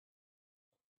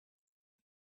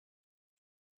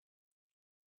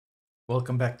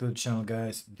Welcome back to the channel,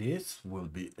 guys. This will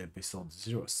be episode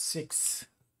 06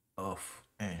 of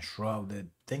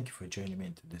Enshrouded. Thank you for joining me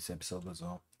into this episode as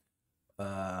well.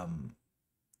 Um,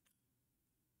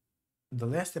 the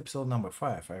last episode, number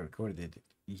 5, I recorded it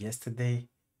yesterday.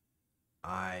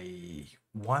 I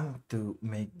want to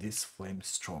make this flame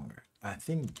stronger. I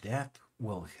think that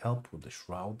will help with the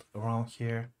shroud around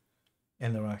here,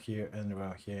 and around here, and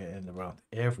around here, and around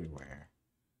everywhere.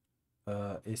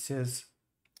 It says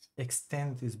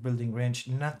extend this building range,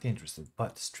 not interested,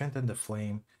 but strengthen the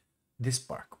flame. This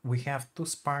spark, we have 2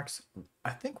 sparks.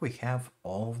 I think we have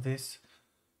all of this,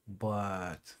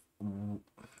 but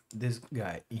this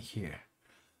guy in here,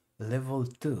 level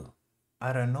 2,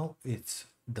 I don't know, it's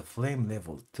the flame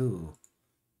level 2,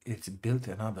 it's built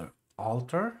another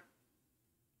altar,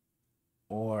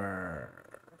 or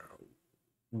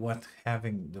what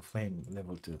having the flame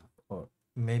level 2, or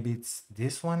maybe it's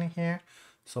this one here.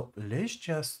 So let's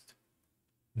just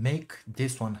make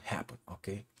this one happen.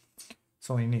 Okay,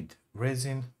 so we need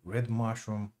resin, red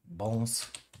mushroom, bones.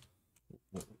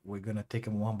 We're gonna take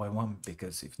them one by one,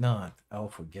 because if not, I'll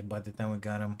forget by the time we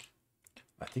got them.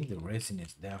 I think the resin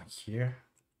is down here.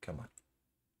 Come on.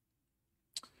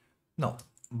 No,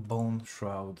 bone,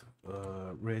 shroud,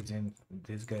 resin.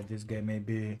 This guy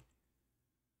maybe.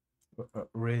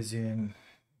 Resin.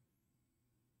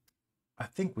 I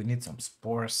think we need some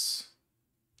spores,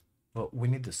 but we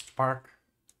need the spark.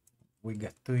 We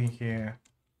got 2 in here.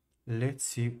 Let's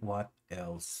see what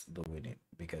else do we need,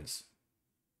 because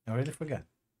I already forgot.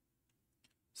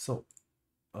 So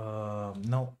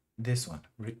no, this one,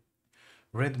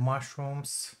 red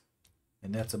mushrooms,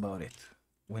 and that's about it.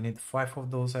 We need 5 of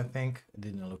those. I think I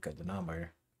didn't look at the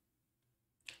number.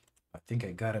 I think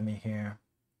I got them in here.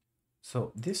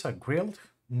 So these are grilled,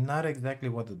 not exactly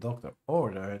what the doctor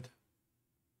ordered,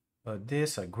 but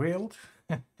these are grilled.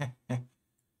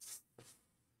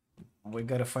 We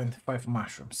gotta find 5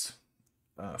 mushrooms.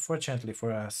 Fortunately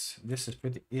for us, this is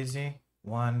pretty easy.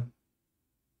 1,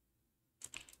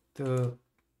 2,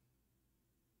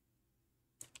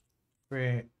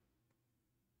 3,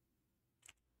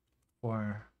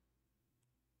 4,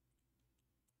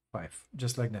 5,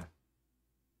 just like that.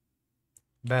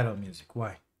 Battle music.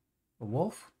 Why? A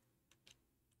wolf?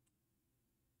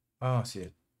 I don't see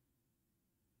it.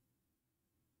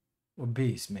 Or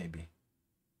bees, maybe.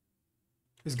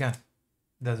 It's gone.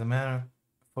 Doesn't matter.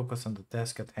 Focus on the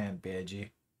task at hand,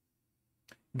 B.I.G.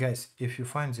 Guys, if you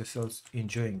find yourselves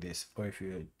enjoying this, or if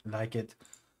you like it,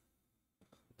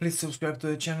 please subscribe to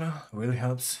the channel. Really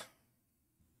helps.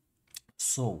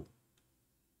 So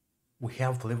we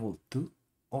have level 2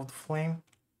 of the flame.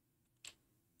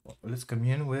 Well, let's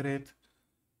commune with it.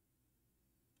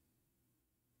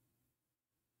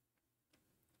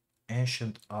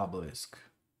 Ancient obelisk.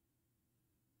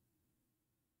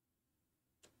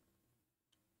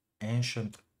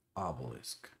 Ancient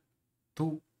obelisk.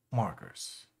 2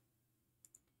 markers.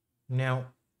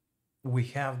 Now we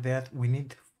have that. We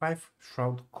need 5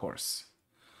 shroud cores.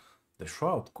 The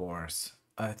shroud cores,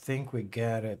 I think we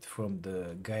got it from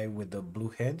the guy with the blue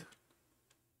head.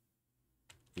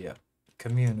 Yeah,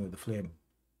 commune with the flame.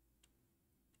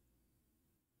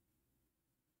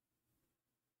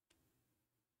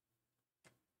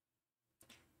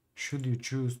 Should you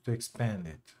choose to expand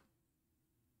it?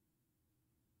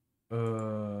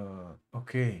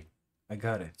 Okay, I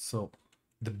got it. So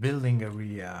the building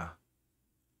area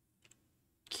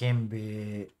can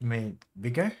be made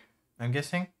bigger, I'm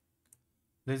guessing.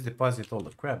 Let's deposit all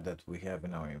the crap that we have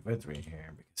in our inventory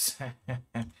here,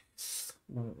 because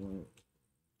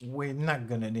we're not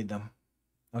gonna need them.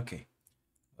 Okay.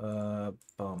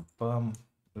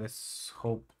 Let's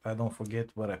hope I don't forget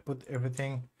what I put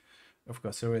everything. Of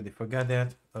course, I already forgot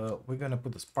that. We're gonna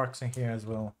put the sparks in here as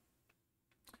well.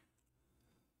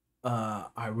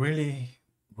 I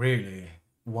really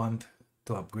want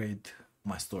to upgrade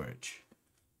my storage,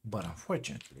 but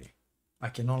unfortunately I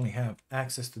can only have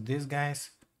access to these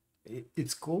guys.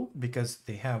 It's cool because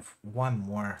they have 1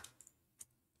 more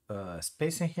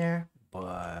space in here,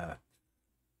 but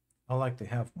I like to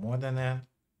have more than that.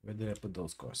 Where did I put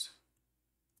those cores?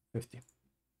 50.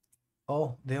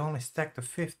 Oh, they only stack to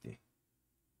 50.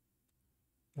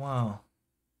 Wow.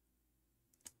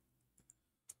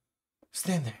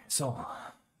 Standard. So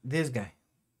this guy,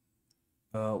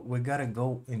 we gotta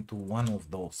go into one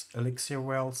of those elixir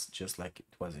wells, just like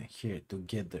it was in here, to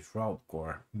get the shroud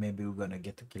core. Maybe we're gonna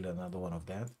get to kill another one of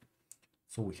that.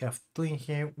 So we have 2 in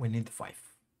here. We need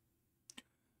 5.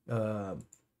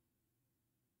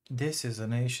 This is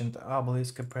an ancient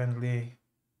obelisk. Apparently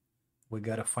we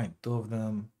gotta find 2 of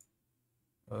them.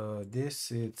 This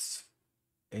it's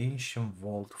ancient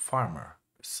vault farmer.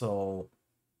 So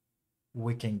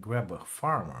we can grab a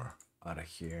farmer out of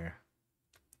here.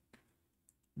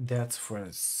 That's for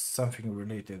something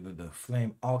related to the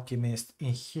flame alchemist.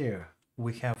 In here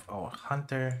we have our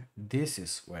hunter. This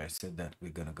is where I said that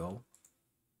we're gonna go.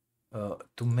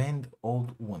 To mend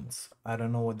old wounds. I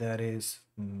don't know what that is.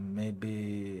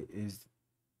 Maybe is,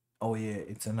 oh yeah,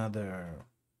 it's another,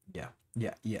 yeah,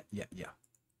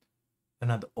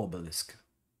 another obelisk.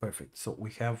 Perfect. So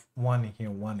we have one in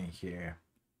here, one in here.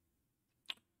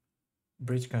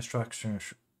 Bridge construction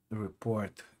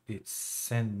report. It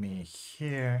sent me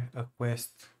here a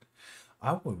quest.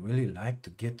 I would really like to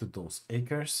get to those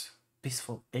acres,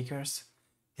 peaceful acres,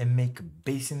 and make a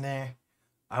base in there.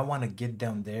 I want to get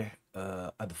down there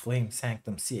at the Flame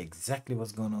Sanctum, see exactly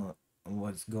what's going on.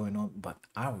 But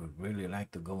I would really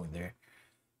like to go in there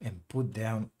and put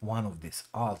down one of these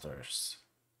altars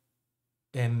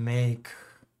and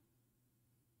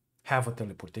have a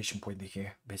teleportation point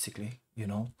here, basically,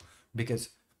 because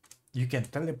you can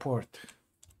teleport.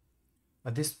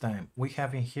 At this time, we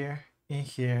have in here, in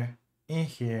here, in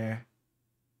here.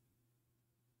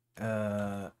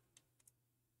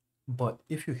 But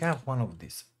if you have one of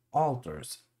these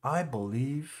altars, I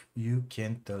believe you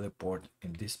can teleport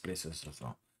in these places as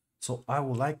well. So I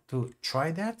would like to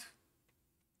try that.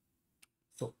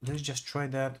 So let's just try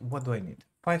that. What do I need?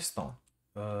 5 stone.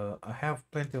 I have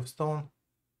plenty of stone,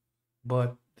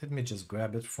 but let me just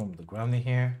grab it from the ground in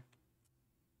here,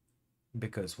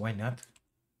 because why not?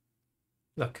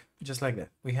 Look, just like that.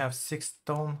 We have 6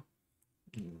 stone.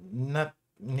 Not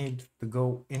need to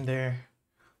go in there.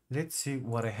 Let's see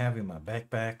what I have in my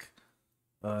backpack.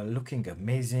 Looking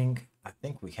amazing. I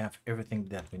think we have everything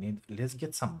that we need. Let's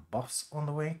get some buffs on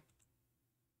the way.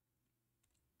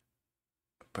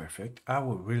 Perfect. I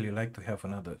would really like to have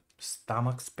another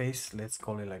stomach space. Let's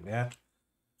call it like that.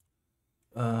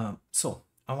 So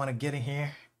I want to get in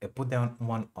here and put down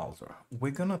one altar.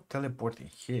 We're gonna teleport in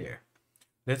here.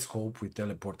 Let's hope we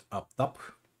teleport up top.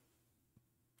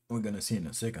 We're gonna see in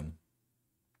a second.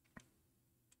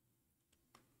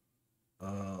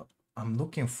 I'm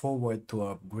looking forward to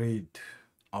upgrade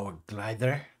our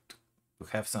glider to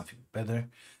have something better.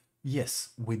 Yes,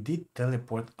 we did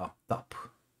teleport up top,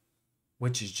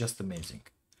 which is just amazing.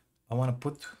 I want to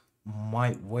put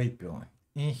my waypoint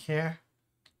in here,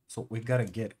 so we gotta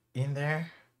get in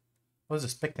there. I was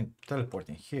expecting to teleport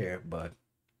in here, but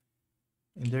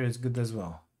in there is good as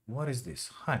well. What is this?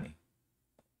 Honey.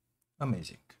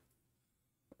 Amazing.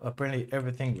 Apparently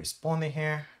everything respawned in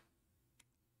here.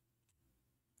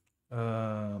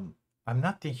 I'm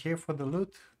not in here for the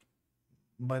loot,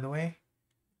 by the way,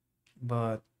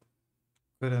 but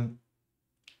couldn't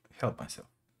help myself.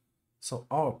 So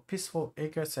our peaceful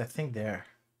acres, I think they're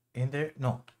in there.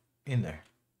 No, in there.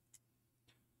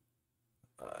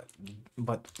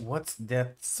 But what's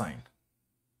that sign?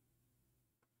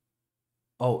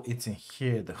 Oh, it's in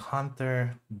here, the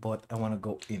hunter, but I want to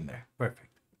go in there.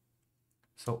 Perfect.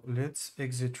 So let's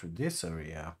exit through this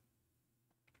area.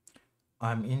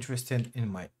 I'm interested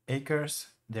in my acres.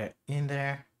 They're in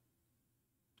there.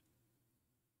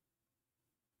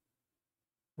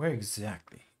 Where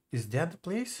exactly? Is that the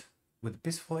place with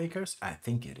peaceful acres? I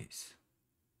think it is.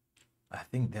 I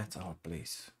think that's our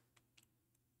place.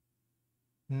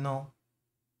 No,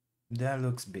 that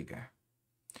looks bigger.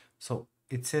 So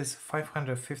it says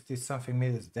 550 something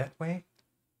meters that way.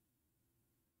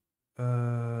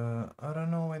 I don't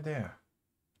know where there.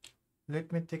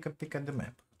 Let me take a peek at the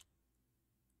map.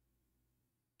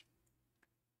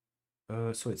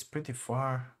 So it's pretty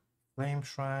far. Flame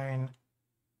Shrine.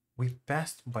 We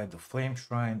passed by the Flame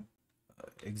Shrine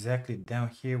exactly down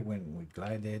here when we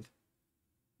glided.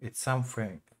 It's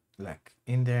something like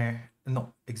in there.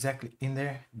 No, exactly in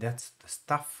there. That's the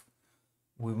stuff.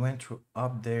 We went through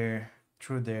up there,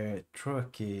 through a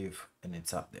cave, and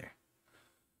it's up there.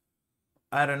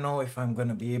 I don't know if I'm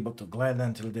gonna be able to glide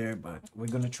until there, but we're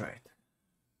gonna try it.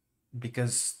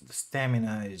 Because the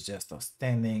stamina is just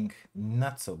outstanding,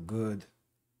 not so good.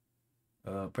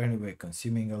 Apparently we're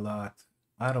consuming a lot.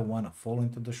 I don't want to fall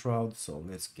into the shroud, so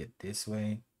let's get this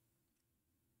way.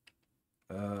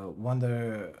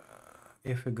 Wonder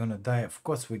if we're gonna die. Of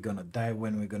course we're gonna die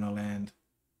when we're gonna land.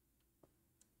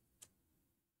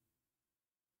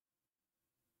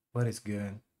 But it's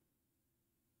good.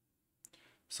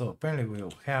 So apparently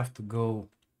we'll have to go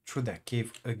through that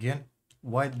cave again.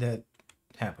 Why that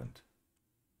happened?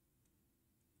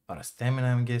 Out of stamina,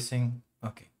 I'm guessing.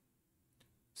 Okay.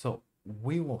 So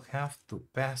we will have to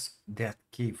pass that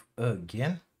cave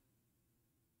again.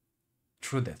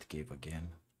 Through that cave again.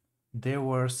 There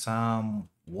were some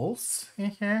wolves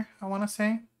in here, I want to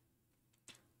say.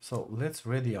 So let's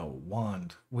ready our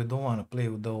wand. We don't want to play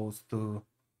with those two.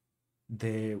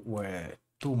 There were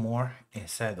two more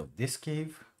inside of this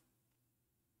cave.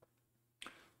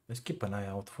 Let's keep an eye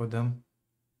out for them.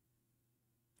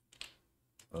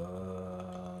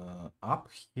 Up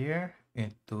here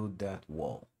into that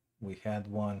wall. We had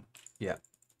one. Yeah.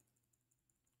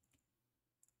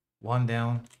 One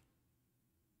down.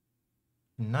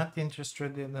 Not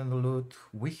interested in the loot.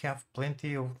 We have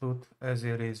plenty of loot as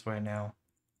it is right now.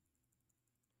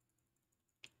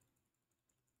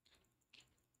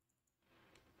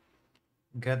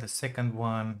 Got the second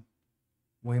one.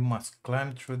 We must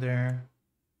climb through there.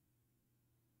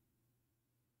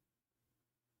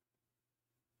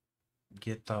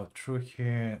 Get out through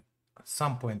here. At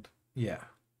some point, yeah.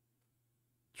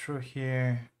 Through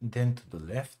here, then to the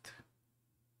left.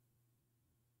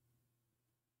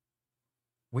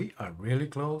 We are really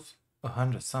close.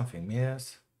 100 something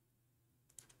meters.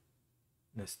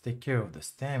 Let's take care of the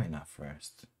stamina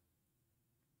first.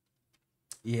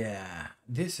 Yeah,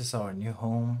 this is our new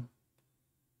home.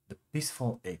 The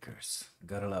Peaceful Acres.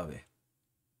 Gotta love it.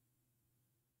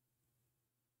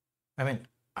 I mean,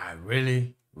 I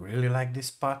really like this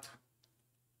spot.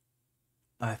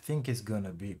 I think it's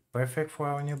gonna be perfect for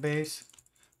our new base.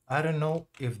 I don't know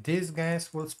if these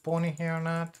guys will spawn in here or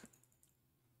not.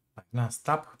 Like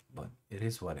non-stop, but it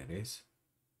is what it is.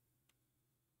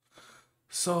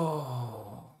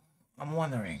 So, I'm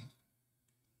wondering.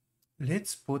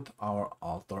 Let's put our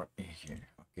altar in here,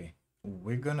 okay?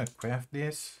 We're gonna craft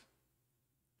this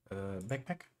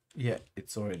backpack. Yeah,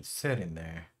 it's already set in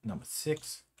there. Number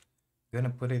 6.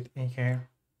 Gonna put it in here.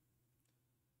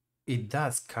 It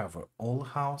does cover all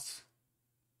house.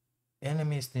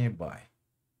 Enemies nearby.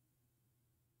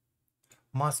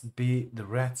 Must be the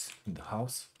rats in the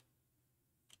house.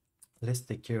 Let's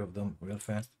take care of them real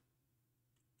fast.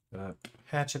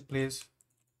 Hatchet, please.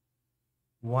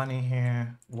 One in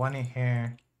here, one in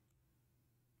here,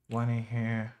 one in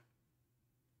here.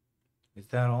 Is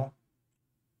that all?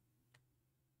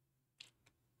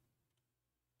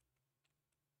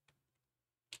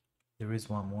 There is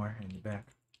one more in the back.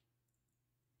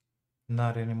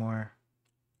 Not anymore.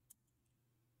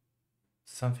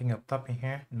 Something up top in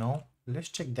here? No. Let's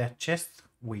check that chest.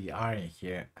 We are in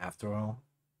here after all.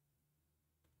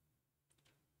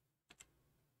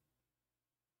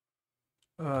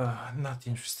 Not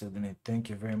interested in it. Thank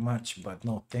you very much, but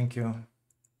no, thank you.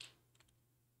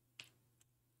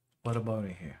 What about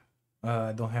in here?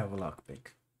 I don't have a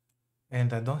lockpick.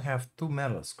 And I don't have 2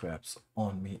 metal scraps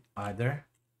on me either.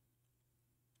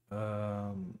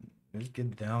 Let's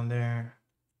get down there.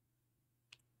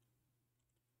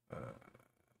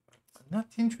 Not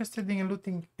interested in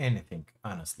looting anything,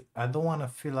 honestly. I don't want to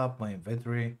fill up my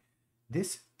inventory.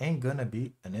 This ain't gonna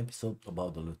be an episode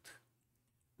about the loot.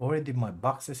 Already my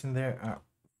boxes in there are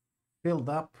filled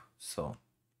up, so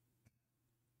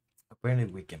apparently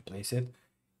we can place it.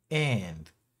 And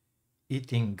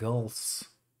it engulfs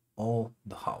all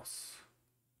the house.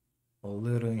 A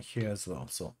little in here as well.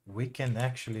 So we can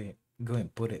actually go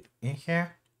and put it in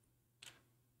here.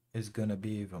 It's gonna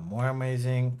be even more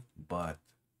amazing, but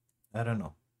I don't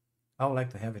know. I would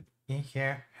like to have it in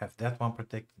here, have that one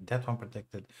protected, that one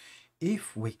protected.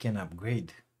 If we can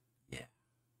upgrade, yeah.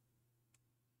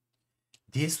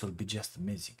 This will be just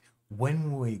amazing.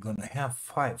 When we're gonna have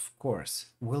 5 cores,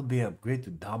 we'll be upgraded to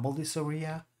double this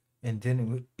area, and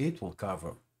then it will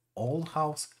cover all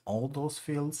house, all those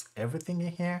fields, everything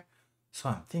in here. So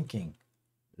I'm thinking,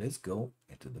 let's go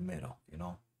into the middle, you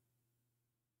know?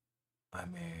 I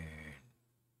mean,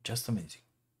 just amazing.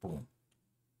 Boom.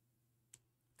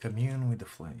 Commune with the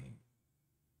flame.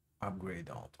 Upgrade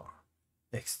altar.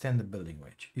 Extend the building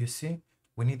range. You see,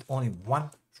 we need only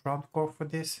 1 shroud core for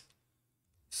this.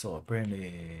 So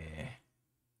apparently,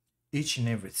 each and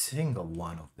every single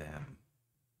one of them,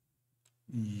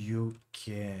 you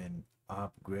can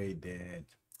upgrade it.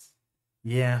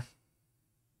 Yeah,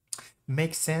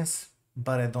 makes sense,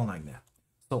 but I don't like that.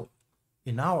 So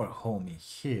in our home in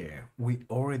here, we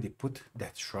already put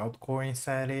that shroud core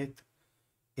inside it,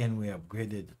 and we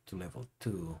upgraded to level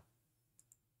 2.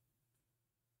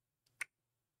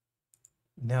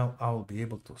 Now I'll be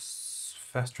able to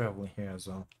fast travel in here as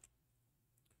well.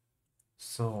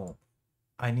 So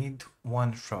I need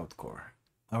 1 shroud core.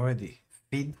 I already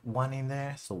feed 1 in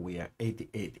there, so we are 80,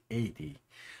 80, 80.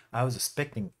 I was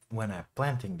expecting when I'm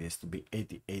planting this to be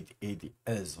 80, 80, 80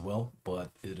 as well, but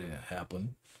it didn't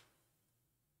happen.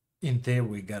 In there,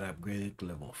 we got upgraded to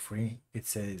level 3. It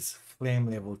says flame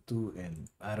level 2 and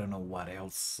I don't know what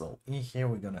else. So in here,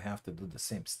 we're gonna have to do the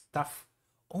same stuff.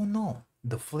 Oh no,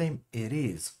 the flame, it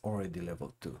is already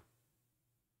level 2.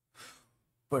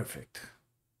 Perfect.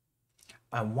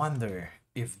 I wonder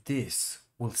if this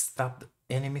will stop the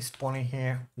enemy spawning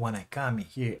here. When I come in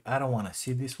here, I don't want to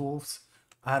see these wolves.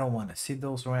 I don't want to see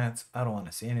those rats. I don't want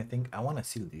to see anything. I want to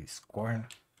see this corn.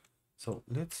 So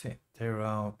let's see. Tear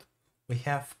out. We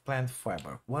have plant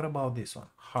fiber. What about this one?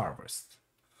 Harvest.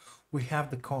 We have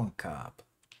the corn cob.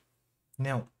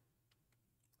 Now,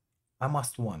 I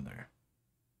must wonder,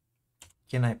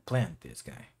 can I plant this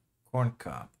guy? Corn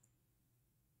cob.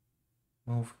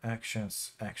 Move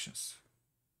actions, actions.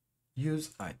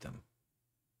 Use item.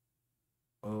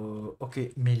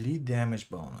 Okay, melee damage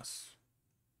bonus.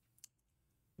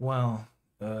 Well,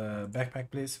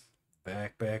 backpack please.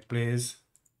 Backpack please.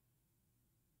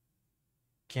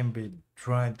 Can be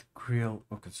dried, grilled,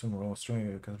 or consumed raw,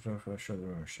 strong, consumed for a short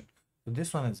duration. So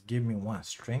this one has given me one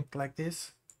strength like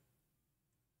this.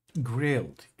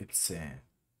 Grilled, it's saying.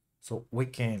 So we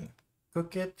can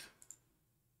cook it.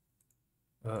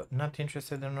 Not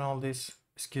interested in all this.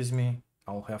 Excuse me.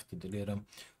 I'll have to delete them.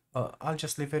 I'll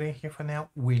just leave it in here for now.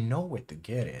 We know where to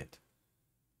get it.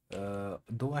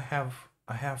 Do I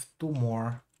have two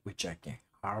more which I can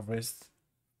harvest.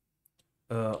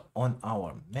 On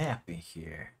our map in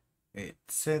here, it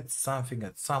said something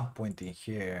at some point in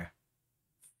here,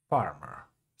 farmer.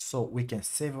 So we can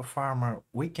save a farmer,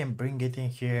 we can bring it in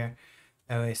here,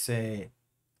 and I say,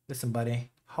 listen buddy,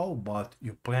 how about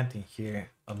you plant in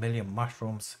here 1,000,000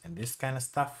 mushrooms and this kind of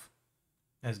stuff?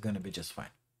 It's gonna be just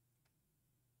fine.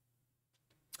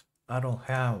 I don't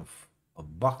have a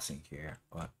box in here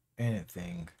or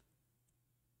anything.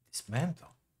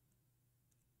 Dismantle.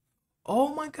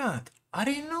 Oh my god, I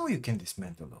didn't know you can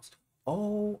dismantle those.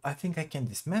 Oh, I think I can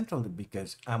dismantle it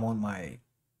because I'm on my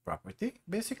property,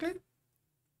 basically.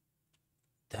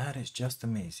 That is just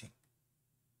amazing.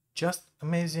 Just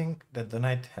amazing that the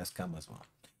night has come as well.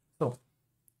 So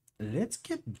let's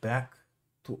get back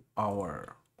to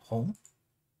our home,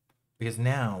 because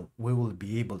now we will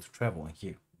be able to travel in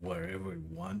here wherever we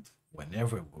want,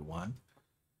 whenever we want.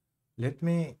 Let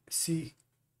me see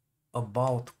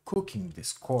about cooking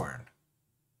this corn.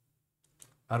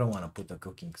 I don't want to put the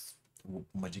cooking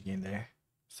magic in there.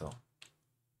 So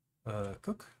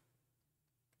cook.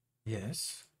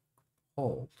 Yes.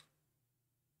 Hold.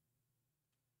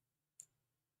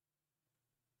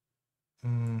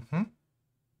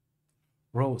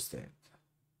 Roasted.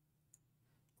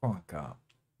 Corn cob.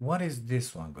 What is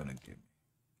this one gonna give me?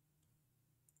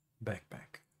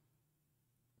 Backpack.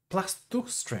 +2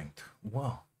 strength.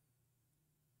 Wow.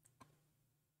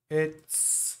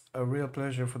 It's a real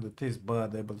pleasure for the taste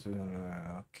bud able to.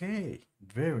 Okay,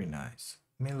 very nice.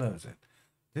 Me loves it.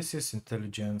 This is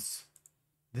intelligence.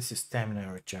 This is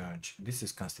stamina recharge. This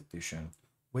is constitution.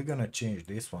 We're gonna change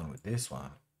this one with this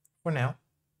one for now,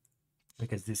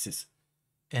 because this is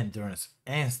endurance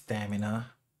and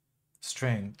stamina,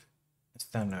 strength, and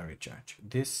stamina recharge.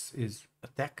 This is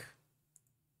attack,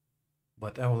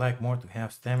 but I would like more to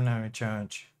have stamina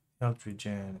recharge, health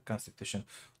regen, constitution,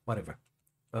 whatever.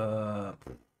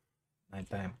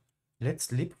 Nighttime. Let's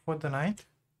sleep for the night,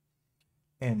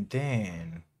 and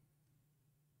then,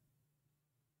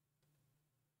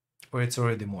 or it's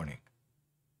already morning.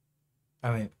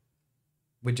 I mean,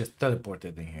 we just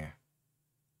teleported in here.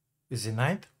 Is it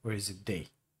night or is it day?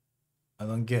 I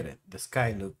don't get it. The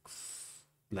sky looks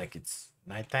like it's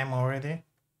nighttime already.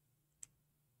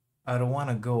 I don't want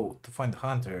to go to find the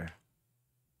hunter.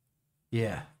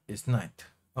 Yeah, it's night.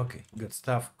 Okay, good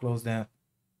stuff. Close that.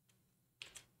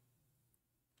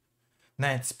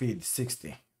 Night speed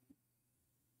 60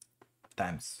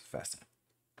 times faster.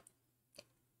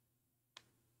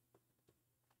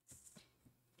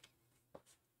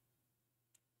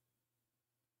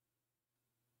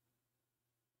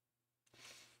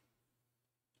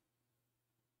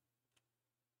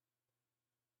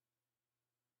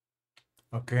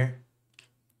 Okay.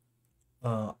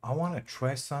 I want to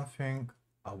try something.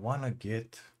 I want to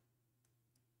get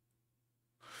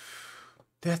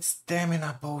that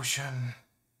stamina potion.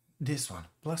 This one,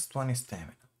 +20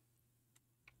 stamina.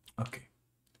 Okay.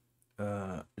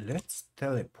 Let's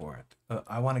teleport.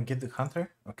 I want to get the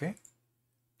hunter. Okay.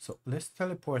 So let's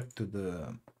teleport to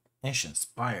the ancient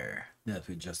spire that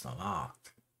we just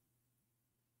unlocked.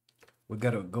 We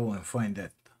gotta go and find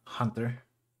that hunter.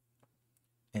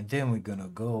 And then we're gonna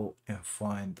go and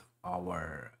find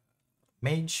our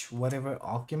mage, whatever,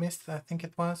 alchemist, I think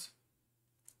it was.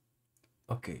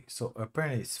 Okay, so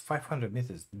apparently it's 500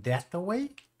 meters that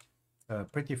away,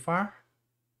 pretty far.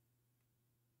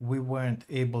 We weren't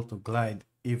able to glide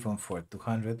even for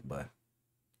 200, but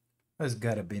it's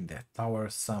gotta be in that tower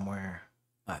somewhere.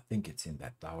 I think it's in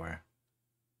that tower.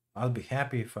 I'll be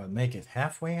happy if I make it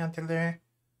halfway until there.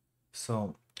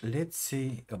 So let's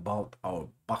see about our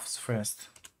buffs first.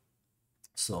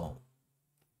 So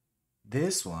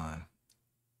this one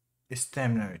is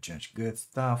stamina recharge. Good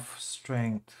stuff.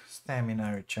 Strength,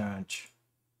 stamina recharge.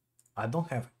 I don't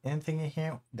have anything in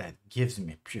here that gives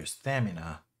me pure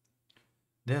stamina.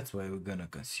 That's why we're gonna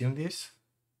consume this.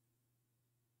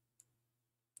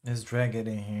 Let's drag it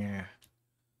in here.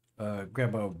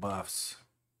 Grab our buffs.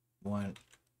 One,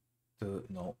 two,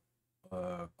 no.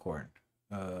 Corn.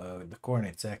 The corn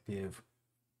it's active.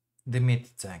 The meat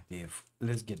it's active.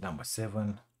 Let's get number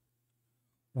 7.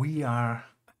 We are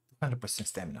 100%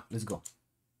 stamina. Let's go.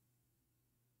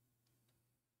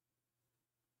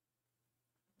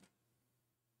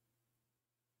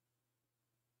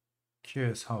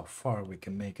 Curious how far we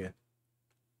can make it.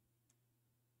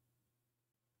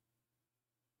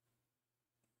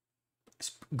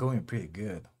 It's going pretty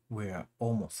good. We're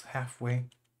almost halfway.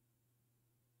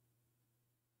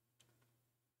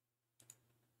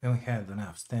 And we had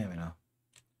enough stamina,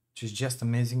 which is just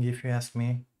amazing if you ask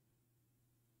me.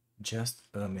 Just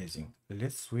amazing.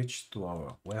 Let's switch to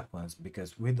our weapons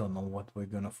because we don't know what we're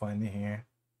gonna find in here.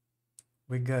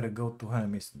 We gotta go to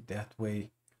enemies that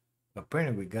way.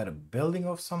 Apparently we got a building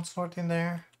of some sort in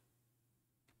there.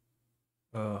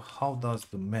 How does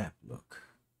the map look?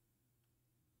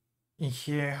 In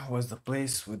here was the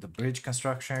place with the bridge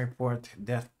construction report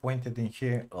that pointed in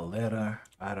here a letter.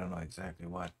 I don't know exactly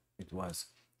what it was.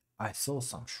 I saw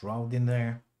some shroud in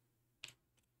there.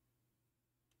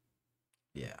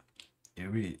 Yeah,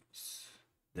 there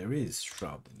is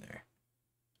shroud in there.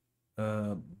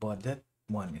 But that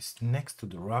one is next to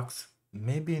the rocks.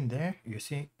 Maybe in there you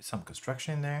see some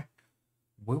construction in there.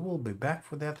 We will be back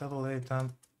for that at a later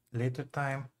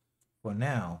time. For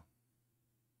now,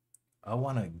 I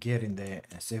want to get in there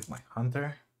and save my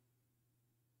hunter.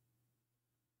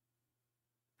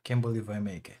 Can't believe I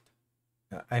make it.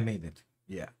 I made it.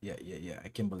 Yeah. I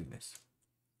can't believe this.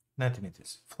 90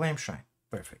 meters. Flame shrine.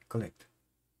 Perfect. Collect.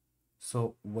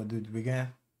 So what did we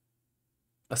get?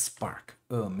 A spark.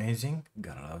 Amazing.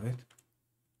 Gotta love it.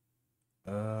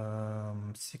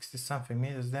 60 something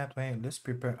meters that way. Let's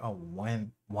prepare a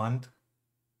wand.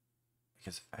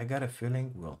 Because I got a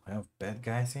feeling we'll have bad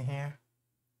guys in here.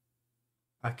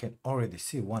 I can already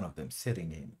see one of them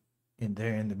sitting in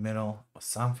there in the middle or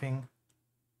something.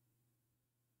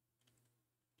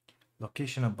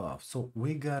 Location above. So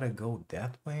we gotta go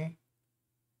that way.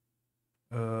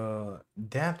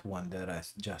 That one that I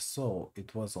just saw,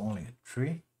 it was only a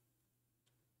tree.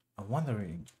 I'm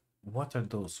wondering what are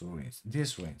those ruins?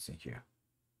 These ruins in here.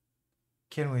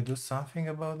 Can we do something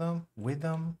about them? With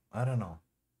them? I don't know.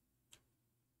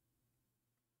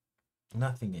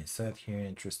 Nothing is said here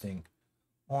interesting.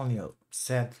 Only a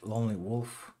sad, lonely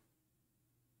wolf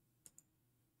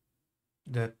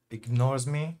that ignores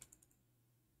me.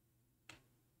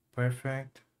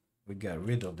 Perfect. We got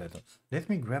rid of that. Let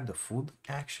me grab the food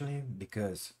actually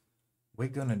because we're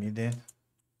gonna need it.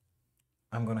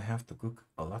 I'm gonna have to cook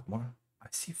a lot more. I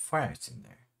see fires in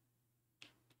there.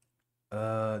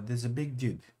 There's a big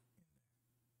dude.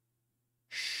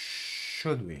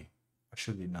 Should we or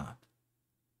should we not?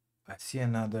 I see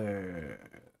another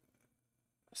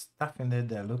stuff in there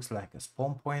that looks like a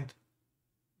spawn point.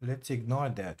 Let's ignore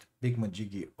that big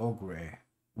majiggy ogre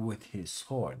with his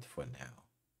sword for now.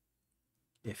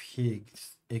 If he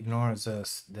ignores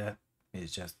us, that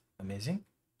is just amazing.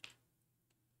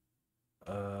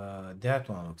 That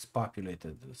one looks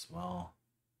populated as well.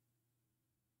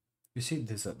 You see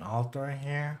there's an altar in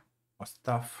here or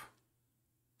stuff.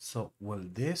 So will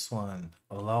this one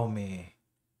allow me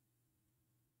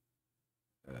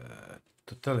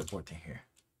to teleport in here?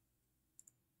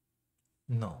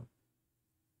 No.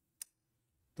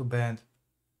 Too bad.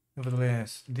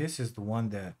 Nevertheless, this is the one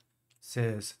that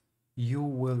says you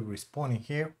will respawn in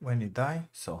here when you die.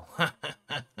 So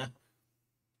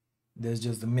that's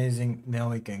just amazing.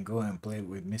 Now we can go and play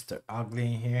with Mr.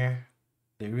 Ugly in here.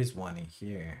 There is one in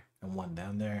here and one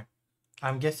down there.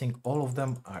 I'm guessing all of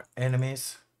them are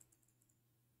enemies.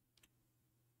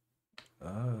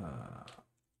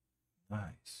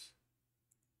 Nice.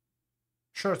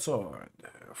 Short sword,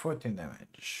 14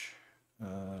 damage.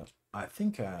 I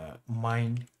think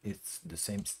mine is the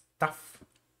same stuff.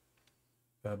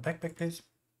 Backpack, please.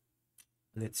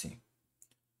 Let's see.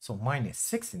 So mine is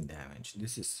 16 damage.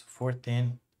 This is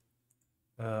 14.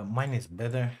 Mine is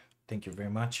better. Thank you very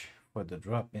much for the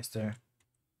drop, mister.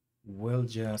 We'll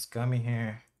just come in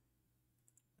here.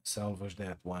 Salvage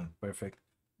that one. Perfect.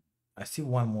 I see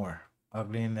one more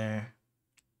ugly in there.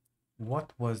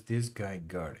 What was this guy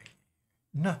guarding?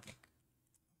 Nothing.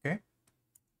 Okay.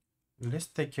 Let's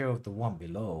take care of the one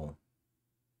below.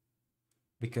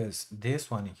 because this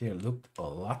one here looked a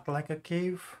lot like a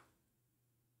cave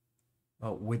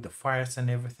with the fires and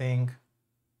everything.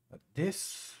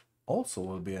 This also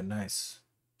will be a nice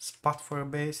spot for a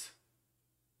base.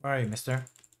 All right, mister.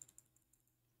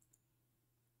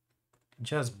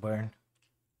 Just burn.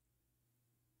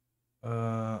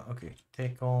 Okay,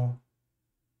 take all.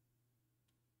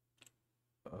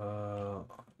 Uh,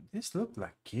 this look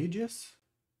like cages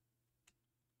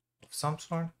of some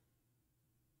sort.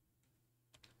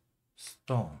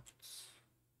 Stones.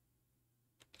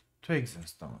 Twigs and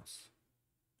stones.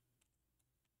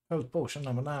 Health potion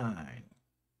number 9.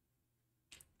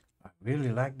 I really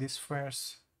like this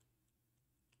first.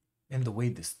 And the way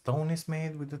the stone is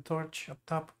made with the torch up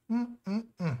top.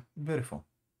 Beautiful.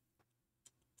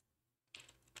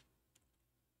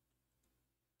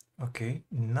 Okay,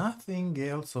 nothing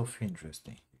else of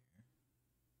interesting.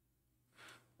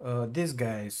 These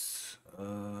guys,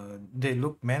 they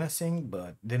look menacing,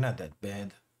 but they're not that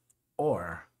bad.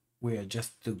 Or we are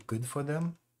just too good for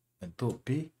them and too OP.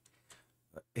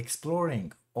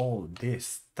 Exploring all this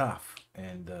stuff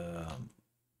and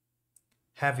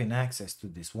having access to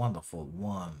this wonderful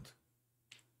wand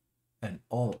and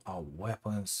all our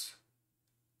weapons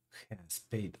has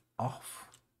paid off.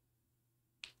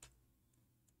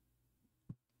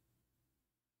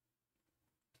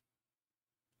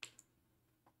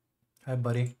 Hi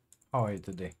buddy, how are you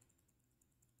today?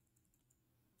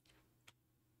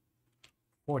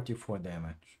 44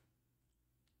 damage.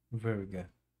 Very good.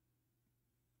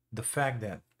 The fact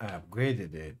that I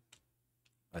upgraded it,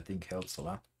 I think helps a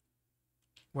lot.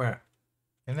 Where?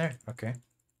 In there? Okay.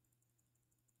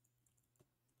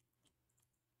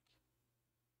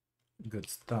 Good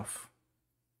stuff.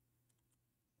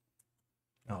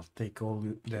 I'll take all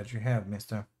that you have,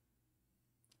 mister.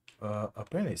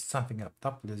 Apparently it's something up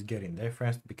top. Let's get in there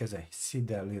first because I see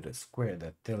that little square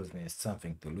that tells me it's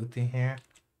something to loot in here.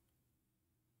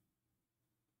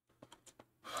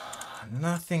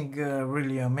 Nothing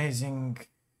really amazing.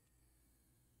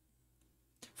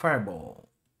 Fireball.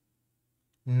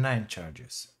 9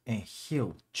 charges and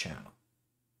heal channel.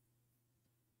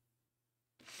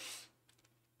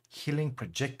 Healing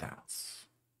projectiles.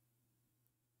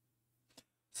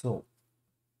 So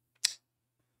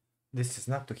this is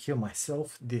not to heal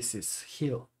myself, this is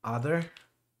heal other.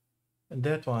 And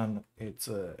that one, it's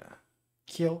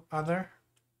kill other.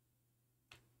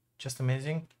 Just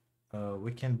amazing.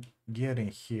 We can get in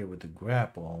here with the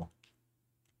grapple.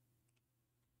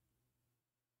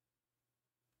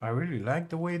 I really like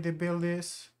the way they build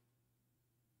this.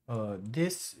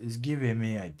 This is giving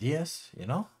me ideas, you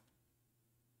know,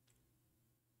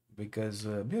 because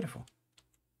beautiful.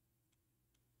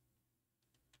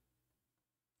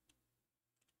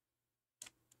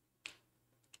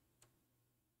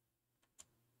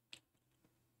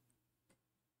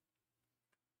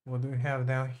 What do we have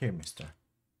down here, mister?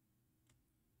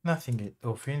 Nothing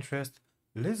of interest.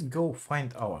 Let's go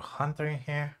find our hunter in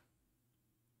here.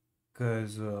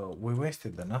 Because we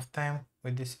wasted enough time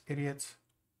with these idiots.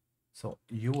 So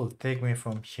you will take me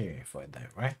from here if I die,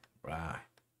 right? Right.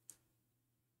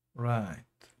 Right.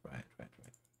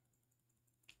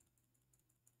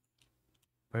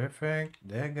 Perfect.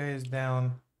 That guy is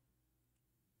down.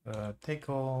 Take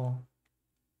all.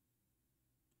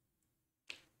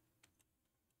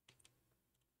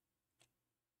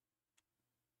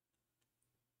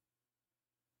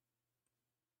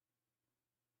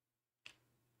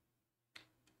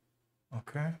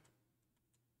 Okay.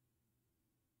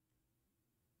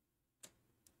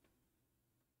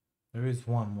 There is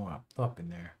one more up top in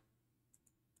there.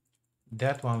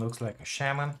 That one looks like a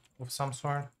shaman of some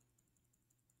sort.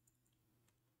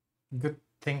 Good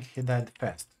thing he died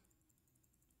fast.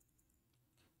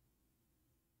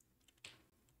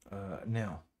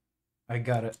 Now, I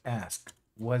gotta ask,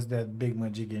 what's that big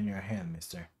magic in your hand,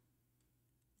 mister?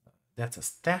 That's a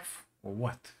staff or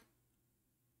what?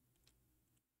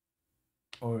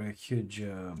 Or a huge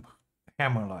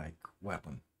hammer-like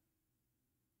weapon?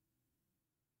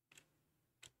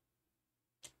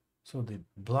 So they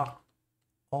block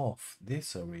off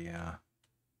this area.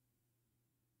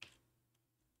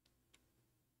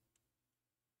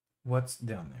 What's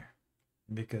down there?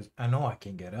 Because I know I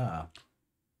can get up.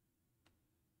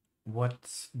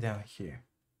 What's down here?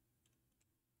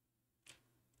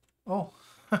 Oh,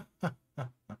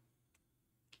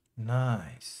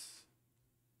 nice.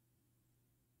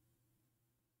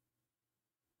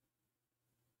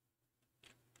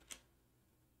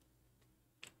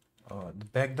 The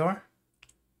back door?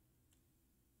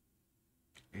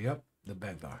 Yep, the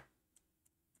back door.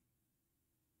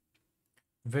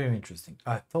 Very interesting.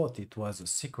 I thought it was a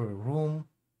secret room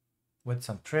with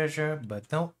some treasure,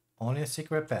 but no, only a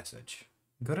secret passage.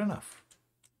 Good enough.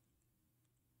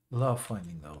 Love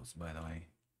finding those, by the way.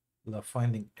 Love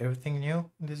finding everything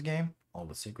new in this game, all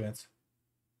the secrets.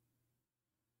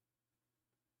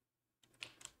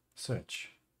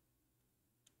 Search.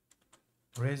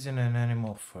 Raising an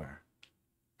animal fur.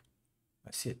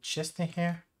 I see a chest in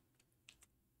here.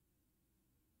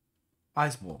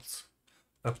 Ice balls.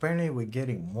 Apparently we're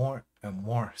getting more and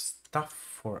more stuff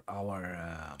for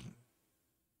our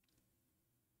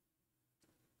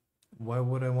why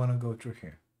would I want to go through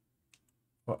here?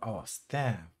 For our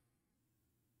staff.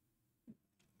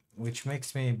 Which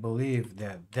makes me believe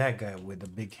that that guy with the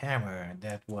big hammer,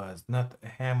 that was not a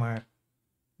hammer,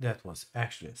 that was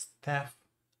actually a staff.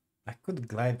 I could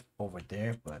glide over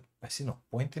there, but I see no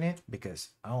point in it because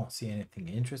I don't see anything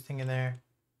interesting in there.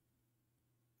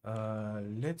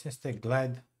 Let's instead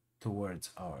glide towards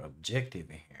our objective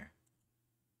in here.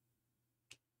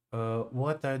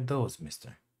 What are those,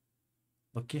 mister?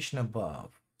 Location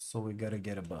above. So we gotta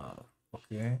get above.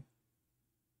 Okay.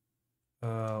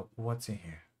 What's in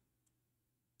here?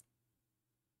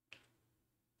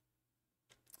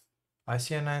 I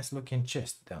see a nice looking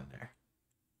chest down there.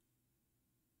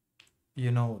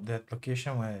 You know that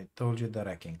location where I told you that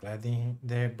I can glide in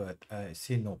there, but I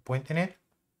see no point in it?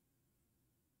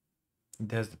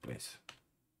 That's the place.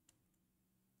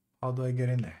 How do I get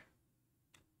in there?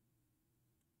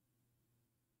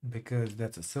 Because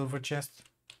that's a silver chest.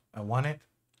 I want it.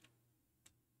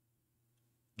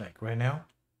 Like right now.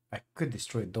 I could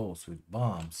destroy those with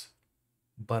bombs.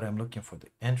 But I'm looking for the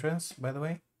entrance, by the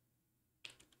way.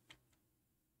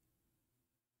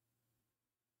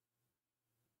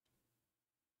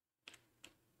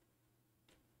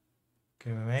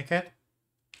 Can we make it?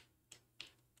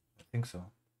 I think so.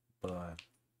 But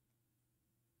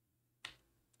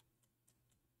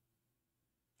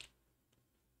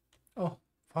oh,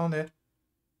 found it.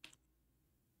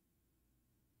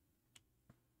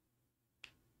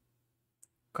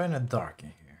 Kind of dark in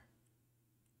here.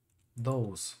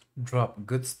 Those drop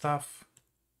good stuff.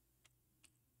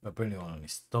 Apparently only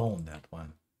stone, that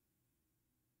one.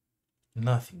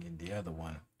 Nothing in the other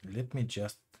one. Let me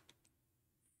just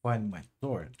find my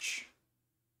torch.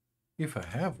 If I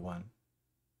have one.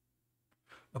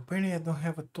 Apparently I don't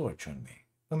have a torch on me.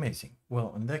 Amazing.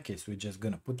 Well, in that case, we're just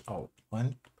gonna put our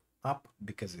one up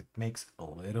because it makes a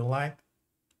little light.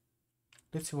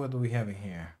 Let's see what do we have in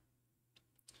here.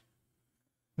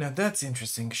 Now that's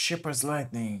interesting. Shepherd's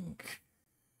Lightning.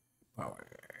 Power.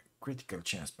 Critical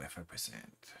chance by 5%.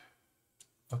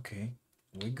 Okay,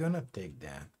 we're gonna take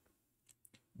that.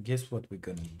 Guess what we're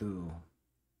gonna do?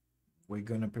 We're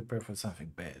gonna prepare for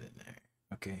something bad in there.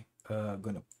 Okay,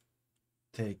 gonna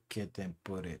take it and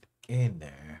put it in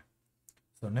there.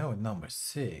 So now at number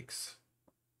 6.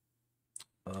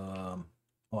 Oh,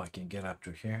 I can get up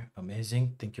to here.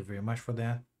 Amazing. Thank you very much for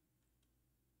that.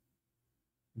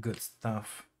 Good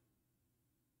stuff.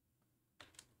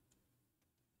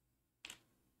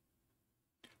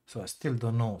 So I still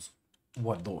don't know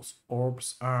what those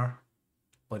orbs are,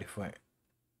 but if I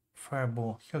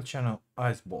fireball, heal channel,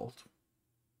 ice bolt,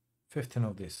 15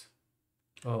 of this.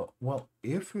 Well,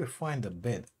 if we find a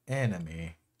bad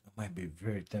enemy, I might be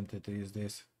very tempted to use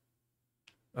this.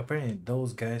 Apparently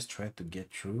those guys tried to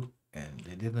get through and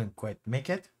they didn't quite make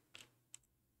it.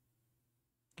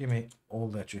 Give me all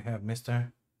that you have,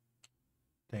 mister.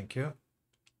 Thank you.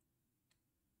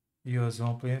 You as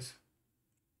well, please.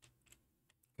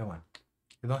 Come on.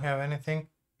 You don't have anything?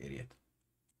 Idiot.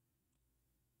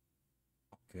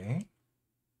 Okay.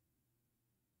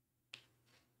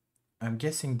 I'm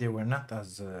guessing they were not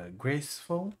as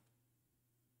graceful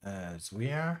as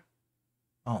we are.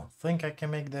 I don't think I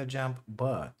can make that jump,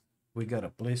 but we got a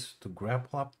place to grab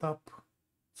laptop,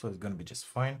 so it's gonna be just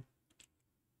fine.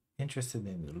 Interested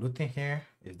in the looting here.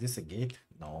 Is this a gate?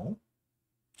 No.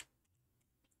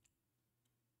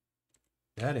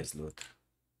 That is loot.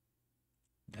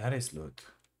 That is loot.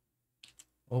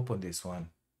 Open this one.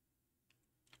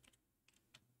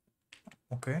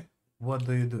 Okay. What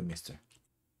do you do, mister?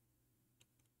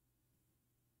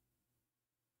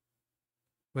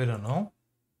 We don't know,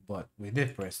 but we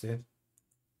did press it.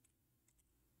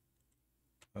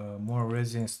 More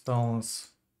resin stones.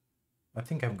 I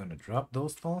think I'm gonna drop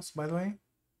those stones, by the way.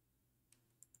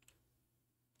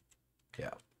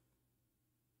 Yeah.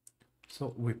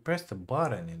 So we pressed a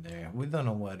button in there. We don't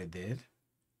know what it did.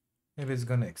 Maybe it's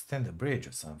gonna extend the bridge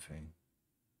or something.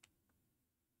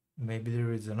 Maybe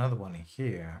there is another one in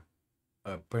here.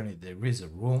 Apparently there is a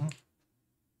room.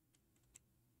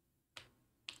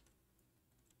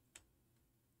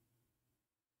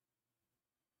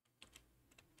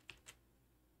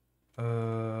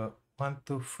 1,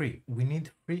 2, 3. We need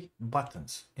 3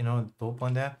 buttons in order to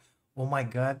open that. Oh my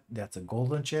god, that's a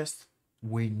golden chest.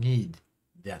 We need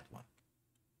that one.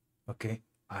 Okay,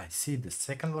 I see the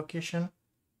second location.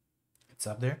 It's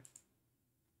up there.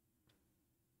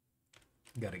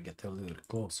 Gotta get a little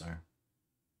closer.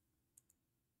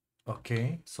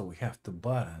 Okay, so we have 2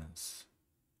 buttons.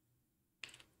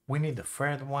 We need the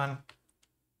third one.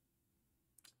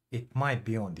 It might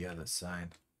be on the other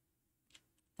side.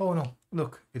 Oh no,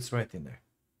 look, it's right in there.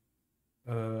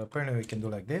 Apparently we can do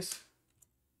like this.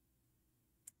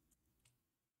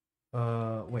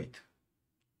 Wait.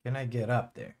 Can I get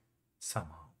up there?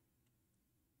 Somehow.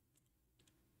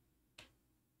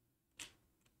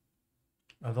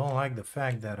 I don't like the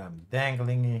fact that I'm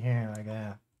dangling in here like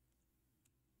that.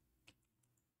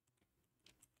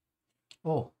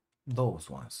 Oh, those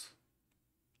ones.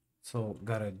 So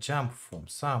gotta jump from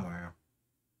somewhere.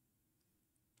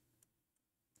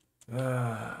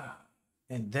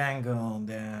 And dangle on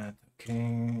that.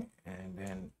 Okay, and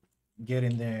then get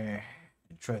in there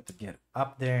and try to get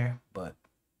up there, but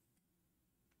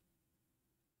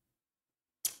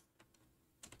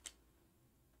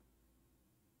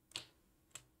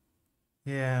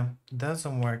yeah,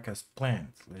 doesn't work as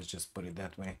planned. Let's just put it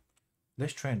that way.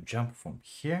 Let's try and jump from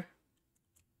here.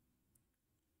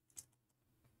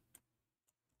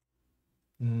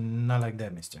 Not like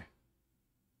that, mister.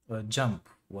 Jump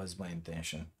was my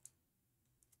intention.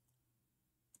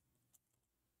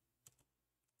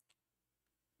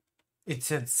 It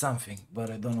said something, but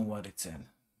I don't know what it said.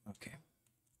 Okay.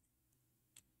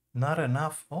 Not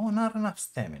enough. Oh, not enough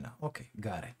stamina. Okay,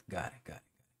 got it.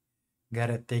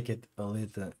 Gotta take it a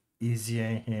little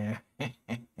easier here.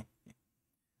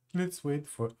 Let's wait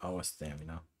for our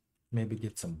stamina. Maybe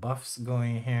get some buffs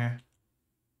going here.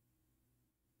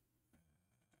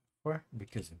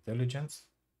 Because intelligence.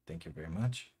 Thank you very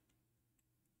much.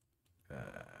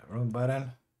 Wrong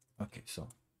button. Okay, so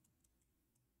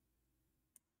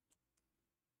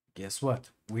guess what?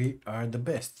 We are the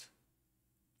best.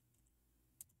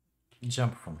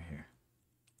 Jump from here.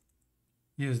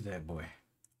 Use that boy.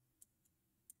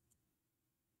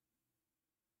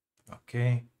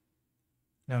 Okay.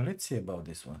 Now let's see about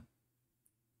this one.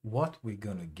 What we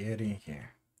gonna get in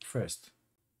here? First,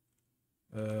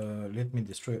 let me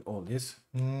destroy all this.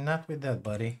 Not with that,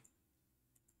 buddy.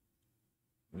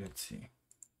 Let's see.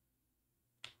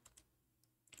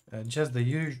 Just the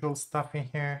usual stuff in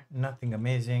here. Nothing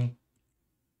amazing.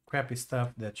 Crappy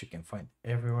stuff that you can find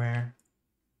everywhere.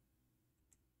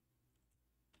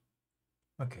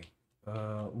 Okay.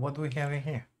 What do we have in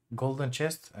here? Golden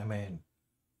chest. I mean,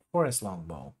 forest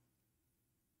longbow.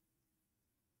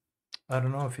 I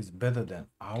don't know if it's better than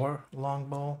our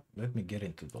longbow. Let me get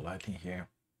into the lighting here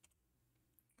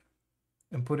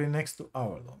and put it next to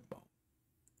our longbow.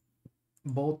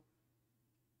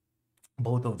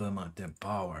 Both of them are 10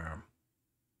 power.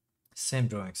 Same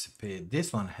drawing speed.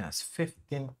 This one has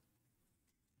 15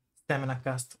 stamina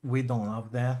cost. We don't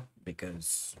love that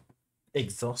because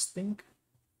exhausting.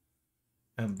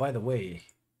 And by the way,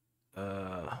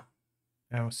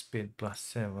 arrow speed plus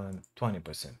 7,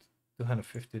 20%.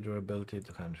 250 durability,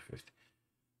 250.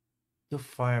 To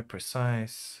fire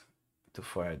precise, to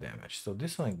fire damage. So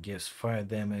this one gives fire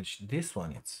damage. This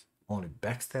one it's only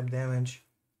backstab damage.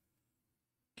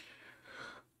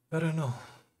 I don't know.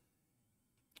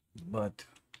 But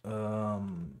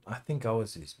I think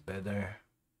ours is better.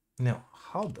 Now,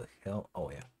 how the hell?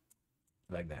 Oh yeah,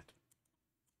 like that.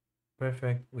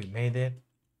 Perfect. We made it.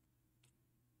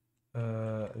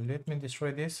 Let me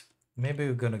destroy this. Maybe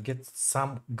we're gonna get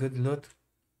some good loot.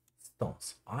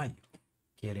 Stones. Are you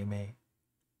kidding me?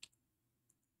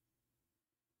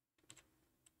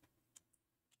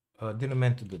 Didn't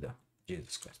mean to do that.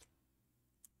 Jesus Christ.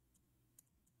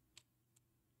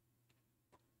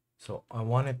 So I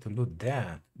wanted to loot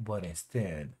that, but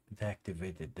instead it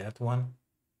activated that one.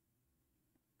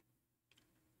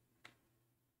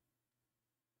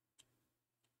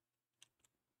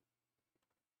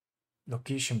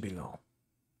 Location below.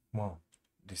 Well,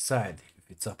 decide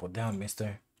if it's up or down,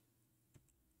 mister.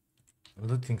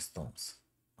 Looting stones.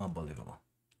 Unbelievable.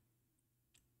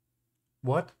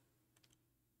 What?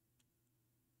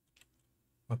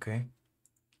 Okay.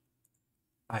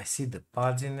 I see the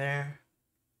pods in there.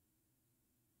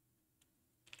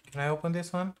 Can I open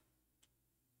this one?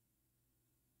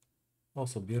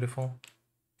 Also beautiful.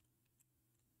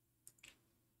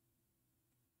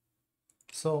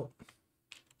 So,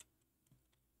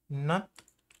 not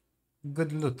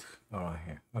good loot around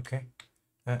here. Okay.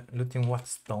 Looting what?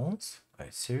 Stones? Are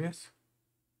you serious?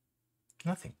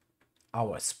 Nothing.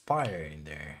 Our spire in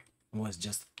there was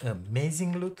just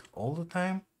amazing loot all the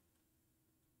time.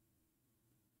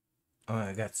 Oh,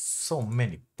 I got so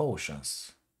many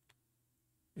potions.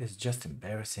 It's just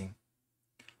embarrassing.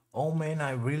 Oh man,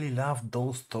 I really love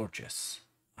those torches.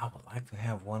 I would like to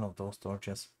have one of those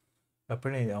torches.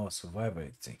 Apparently our survivor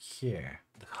is in here.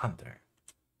 The hunter.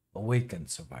 Awakened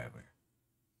survivor.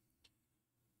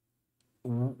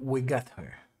 We got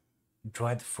her.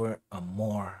 Dried for a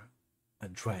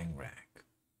drying rack.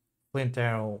 Flint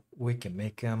arrow, we can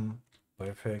make him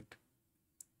perfect.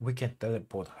 We can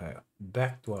teleport her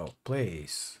back to our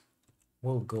place.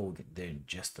 We'll go there in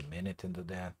just a minute into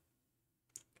that.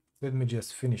 Let me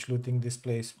just finish looting this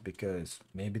place because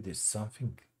maybe there's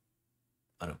something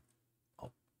I don't,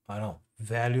 I don't know,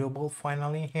 valuable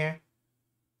finally here.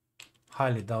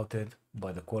 Highly doubted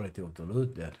by the quality of the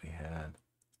loot that we had,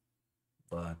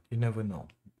 but you never know.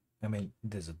 I mean,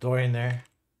 there's a door in there.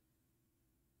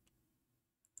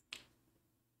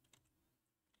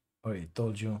 Already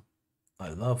told you, I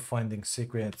love finding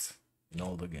secrets in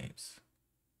all the games.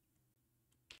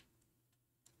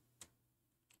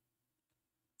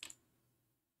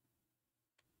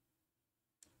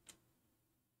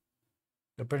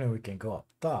 Apparently we can go up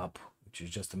top, which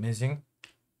is just amazing.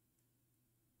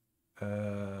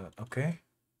 Okay.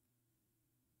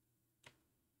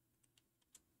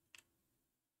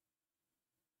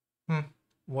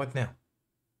 What now?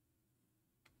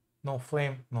 No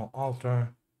flame, no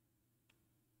altar.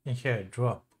 In here,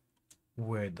 drop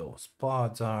where those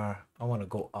pods are. I want to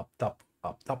go up top,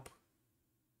 up top.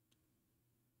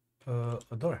 A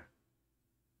door.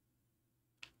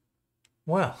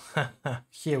 Well,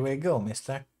 here we go,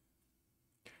 mister.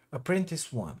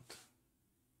 Apprentice want.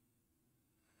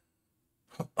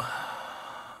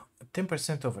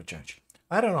 10% overcharge.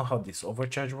 I don't know how this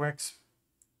overcharge works.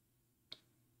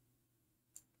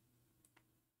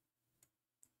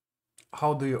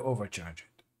 How do you overcharge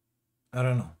it? I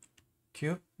don't know.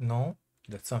 Q? No,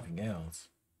 that's something else.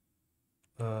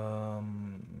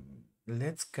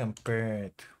 Let's compare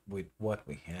it with what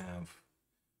we have.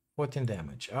 14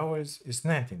 damage. Ours is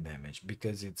 19 damage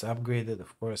because it's upgraded,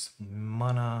 of course.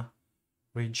 Mana,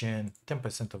 regen,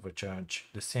 10% overcharge,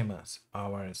 the same as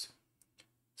ours.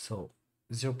 So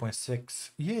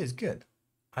 0.6. Yeah, it's good.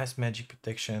 Ice magic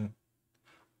protection.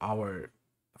 Our,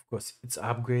 of course, it's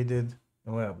upgraded.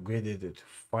 And we upgraded it to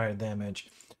fire damage.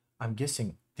 I'm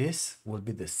guessing this will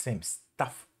be the same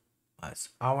stuff as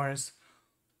ours,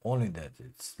 only that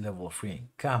it's level 3 in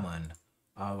common.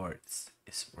 Ours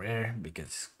is rare because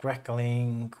it's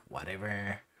crackling,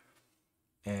 whatever.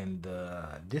 And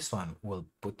this one will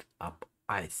put up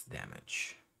ice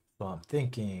damage. So I'm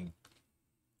thinking,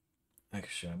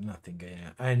 actually, I'm not thinking.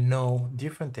 I know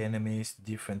different enemies,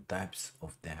 different types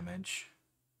of damage.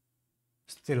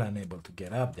 Still unable to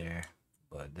get up there,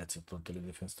 but that's a totally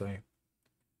different story.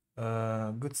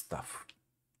 Good stuff.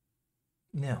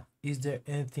 Now, is there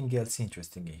anything else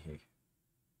interesting in here?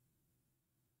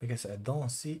 Because I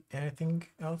don't see anything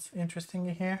else interesting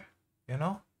in here, you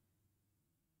know?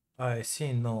 I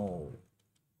see no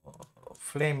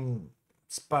flame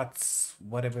spots,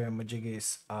 whatever magic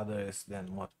is, others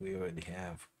than what we already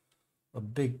have. A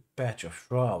big patch of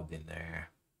shroud in there.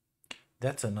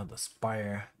 That's another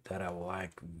spire that I would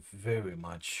like very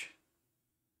much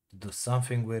to do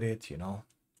something with it, you know?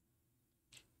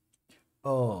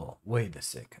 Oh, wait a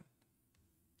second.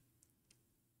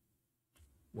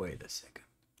 Wait a second.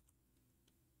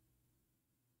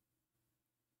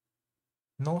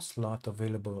 No slot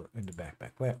available in the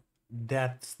backpack. Well,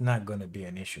 that's not gonna be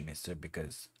an issue, mister,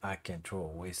 because I can throw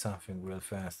away something real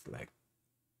fast, like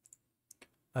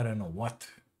I don't know what.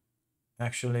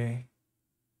 Actually,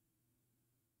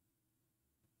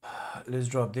 let's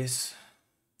drop this.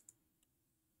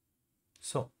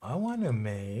 So I want to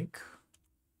make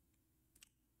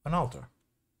an altar.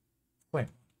 Wait.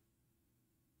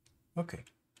 Okay.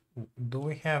 Do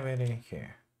we have any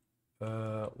here?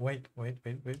 Wait.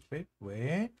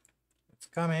 It's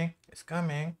coming. It's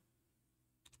coming.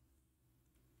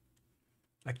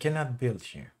 I cannot build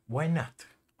here. Why not?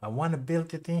 I want to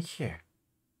build it in here.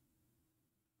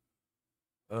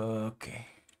 Okay.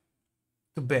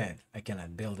 Too bad I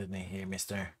cannot build it in here,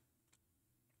 mister.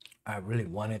 I really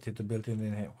wanted to build it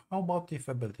in here. How about if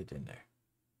I build it in there?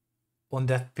 On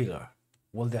that pillar.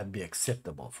 Will that be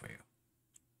acceptable for you?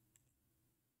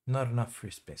 Not enough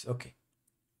free space. Okay.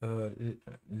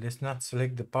 Let's not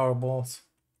select the power balls.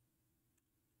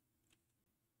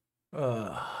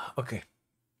 Okay.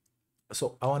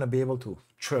 So I want to be able to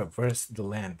traverse the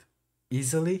land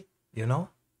easily, you know?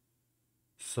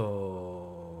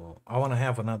 So I want to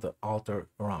have another altar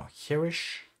around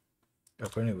here-ish.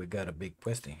 Apparently we got a big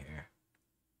quest in here.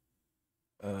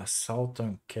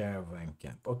 Southern caravan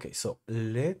camp. Okay, so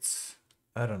let's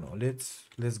I don't know.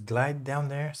 Let's glide down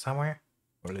there somewhere,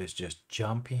 or let's just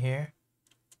jump in here.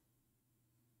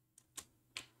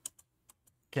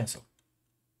 Cancel.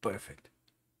 Perfect.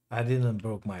 I didn't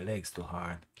broke my legs too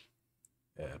hard.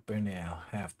 Apparently I'll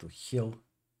have to heal.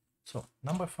 So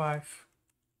number 5,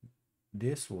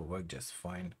 this will work just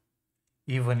fine.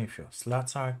 Even if your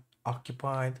slots are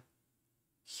occupied,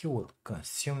 he will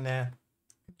consume that.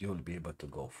 You'll be able to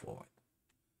go forward.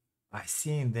 I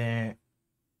see in there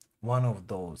one of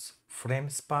those flame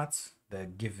spots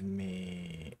that give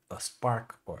me a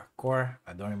spark or a core.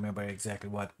 I don't remember exactly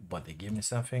what, but they give me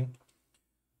something.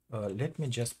 Let me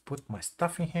just put my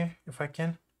stuff in here if I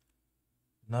can.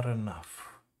 Not enough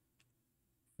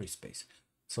free space.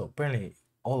 So apparently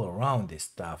all around this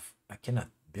stuff I cannot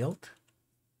build,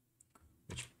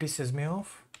 which pisses me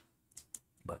off,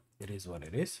 but it is what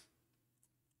it is.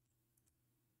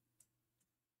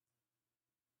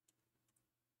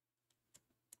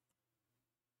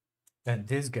 And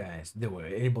these guys, they were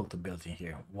able to build in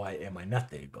here. Why am I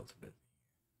not able to build?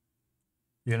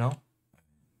 You know?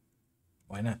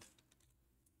 Why not?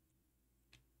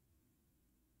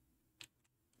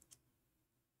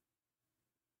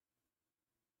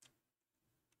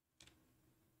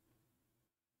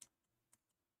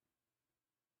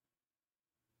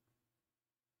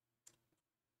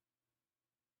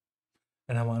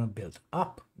 And I want to build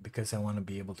up because I want to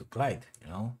be able to glide, you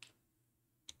know?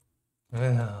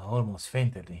 Almost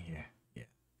fainted in here. Yeah,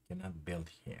 cannot build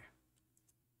here.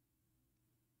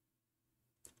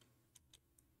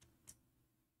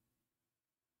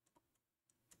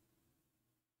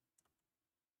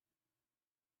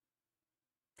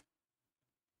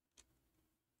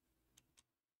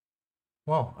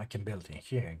 Well, I can build in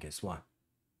here, guess what?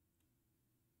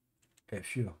 A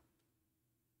few.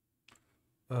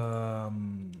 Where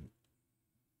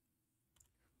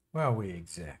are we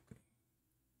exactly?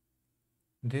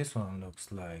 This one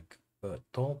looks like a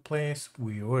tall place.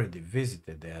 We already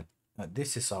visited that.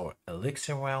 This is our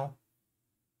elixir well.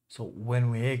 So when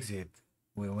we exit,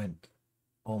 we went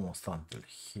almost until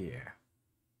here.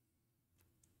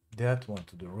 That one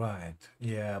to the right.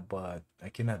 Yeah, but I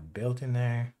cannot build in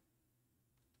there.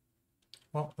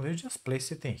 Well, we'll just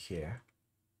place it in here.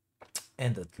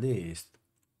 And at least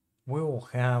we will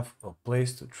have a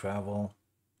place to travel.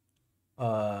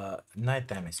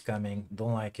 Nighttime is coming.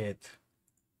 Don't like it.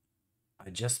 I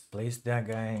just placed that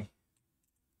guy.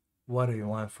 What do you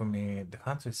want from me? The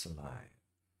hunter is alive.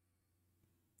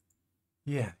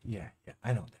 Yeah.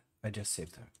 I know that. I just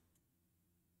saved her.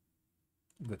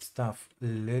 Good stuff.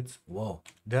 Let's. Whoa,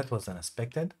 that was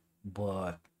unexpected,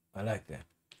 but I like that.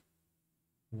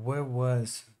 Where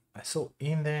was I saw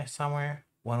in there somewhere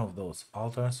one of those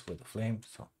altars with the flame?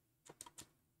 So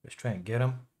let's try and get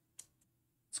him.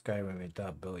 Skyrim it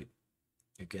up, Billy.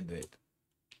 You can do it.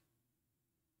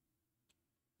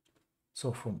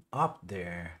 So from up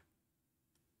there,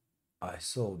 I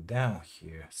saw down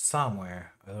here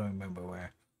somewhere, I don't remember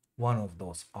where, one of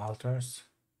those altars.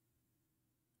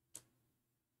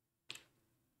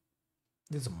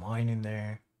 There's a mine in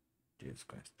there. Jesus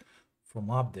Christ.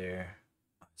 From up there,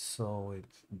 I saw it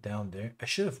down there. I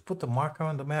should have put the marker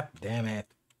on the map. Damn it.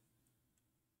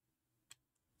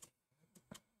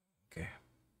 Okay.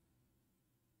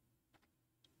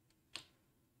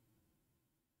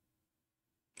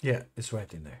 Yeah, it's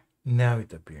right in there. Now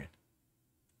it appeared.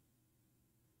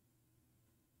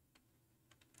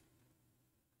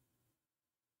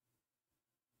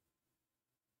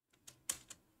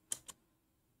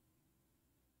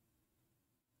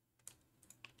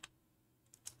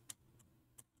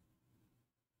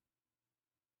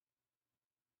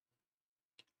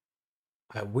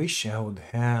 I wish I would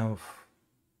have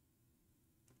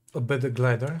a better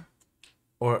glider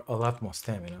or a lot more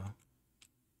stamina.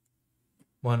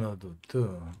 One of the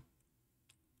two.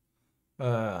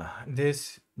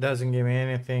 This doesn't give me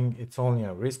anything. It's only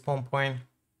a respawn point.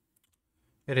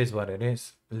 It is what it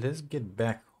is. Let's get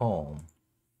back home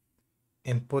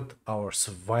and put our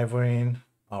survivor in,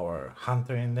 our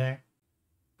hunter in there.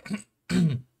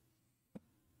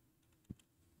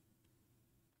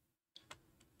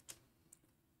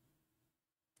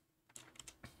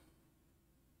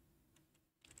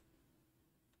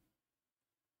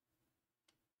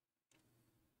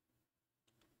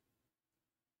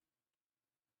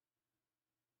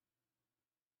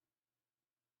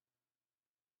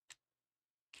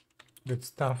 Good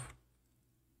stuff.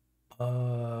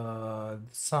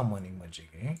 Summoning magic,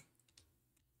 eh?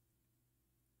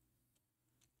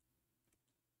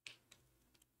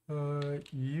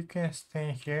 You can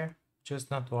stay here,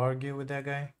 just not to argue with that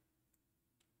guy.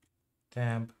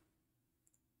 Tab.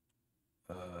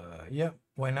 Yeah,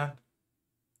 why not?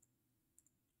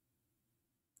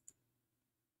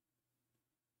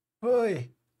 Oi,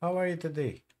 how are you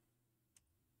today?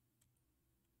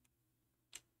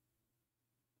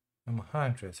 I'm a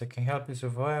huntress. I can help you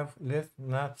survive. Let's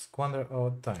not squander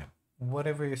our time.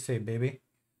 Whatever you say, baby.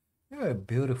 You're a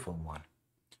beautiful one.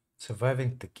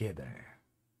 Surviving together.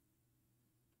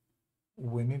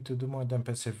 We need to do more than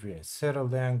persevere. Settle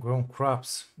down, grow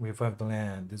crops, revive the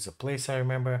land. There's a place I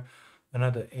remember.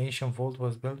 Another ancient vault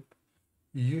was built.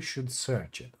 You should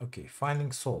search it. Okay,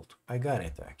 finding salt. I got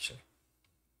it actually.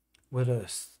 With a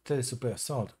steady supply of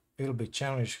salt, it'll be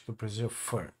challenging to preserve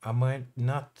fur. I might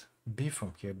not be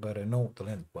from here, but I know the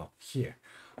land well. Here,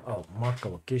 I'll mark a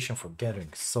location for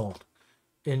gathering salt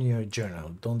in your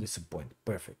journal. Don't disappoint.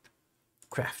 Perfect.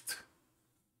 Craft.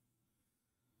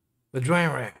 The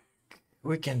drying rack.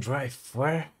 We can dry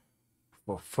fur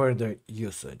for further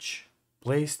usage.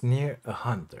 Placed near a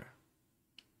hunter.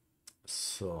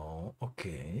 So,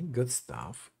 okay, good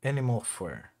stuff. Animal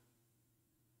fur.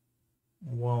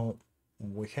 Well,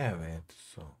 we have it,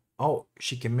 so. Oh,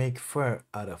 she can make fur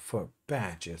out of fur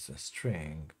patches and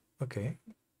string. Okay,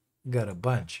 got a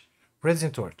bunch.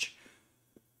 Resin torch.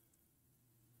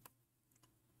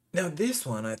 Now this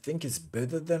one I think is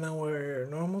better than our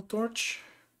normal torch.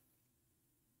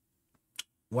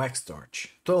 Wax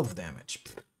torch, 12 damage.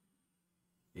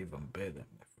 Even better,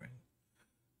 my friend.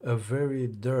 A very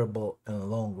durable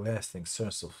and long-lasting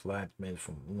source of light made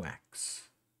from wax.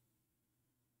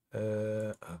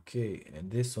 Okay,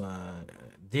 and this one,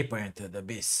 deeper into the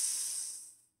abyss.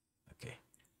 Okay,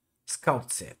 scout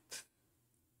set.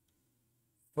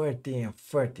 40 and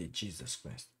 30, Jesus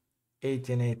Christ.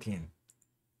 18, 18.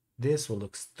 This will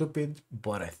look stupid,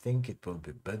 but I think it will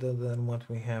be better than what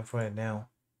we have right now.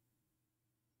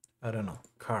 I don't know,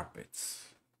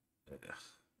 carpets. Ugh,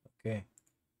 okay.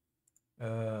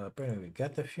 Apparently we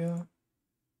got a few.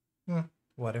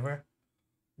 Whatever.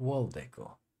 Wall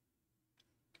deco.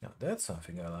 Now that's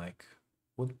something I like.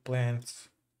 Wood plants,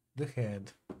 the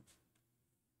head.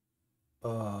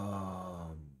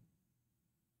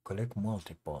 Collect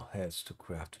multiple heads to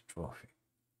craft a trophy.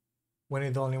 We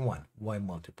need only one. Why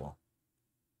multiple?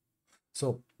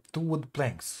 So 2 wood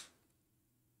planks.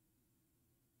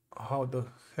 How the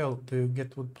hell do you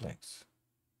get wood planks?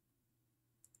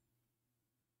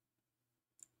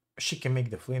 She can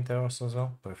make the flint arrows as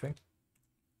well. Perfect.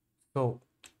 So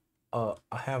I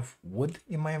have wood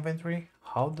in my inventory.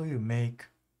 How do you make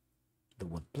the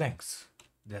wood planks?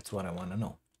 That's what I want to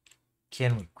know.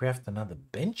 Can we craft another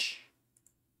bench?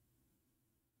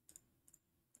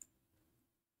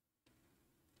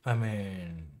 I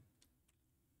mean,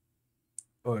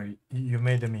 or you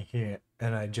made them in here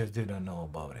and I just didn't know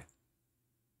about it.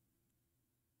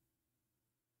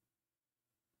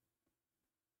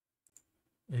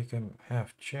 You can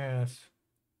have chairs.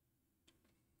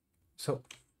 So,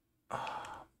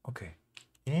 okay,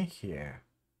 in here,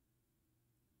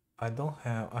 I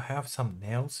have some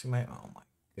nails in my, oh my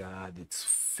God, it's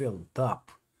filled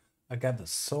up. I got the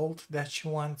salt that she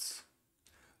wants.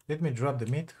 Let me drop the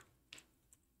meat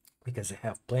because I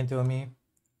have plenty of me.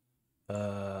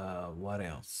 What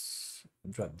else?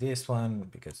 Drop this one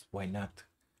because why not?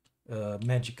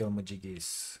 Magical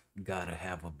Majigis gotta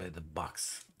have a better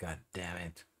box. God damn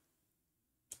it.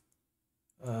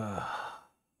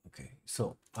 Okay,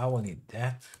 so I will need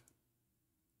that.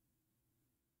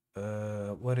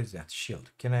 What is that? Shield.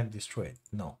 Can I destroy it?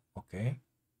 No. Okay.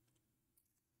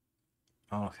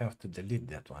 I'll have to delete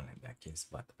that one in that case,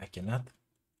 but I cannot.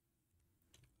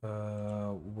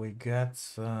 We got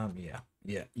some, yeah.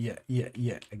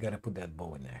 I gotta put that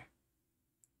bow in there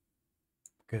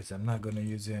because I'm not gonna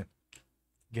use it.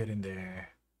 Get in there.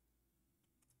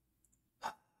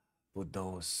 Put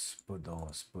those. Put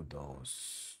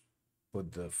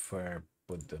the fur.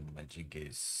 Put the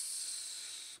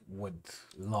majigis. Wood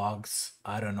logs.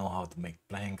 I don't know how to make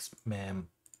planks, ma'am.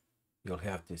 You'll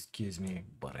have to excuse me,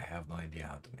 but I have no idea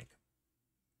how to make them.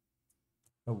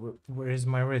 Oh, where is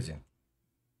my resin?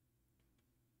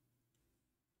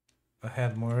 I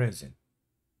had more resin.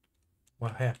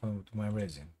 What happened to my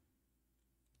resin?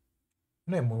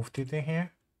 When I moved it in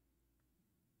here?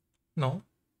 No.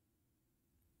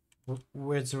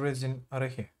 Where's the resin out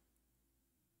of here?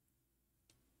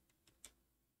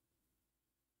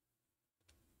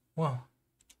 Well,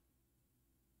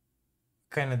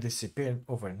 kind of disappeared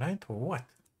overnight or what?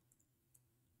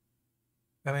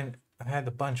 I mean, I had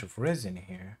a bunch of resin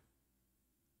here.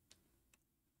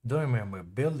 Don't remember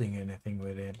building anything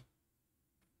with it.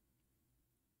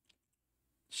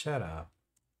 Shut up.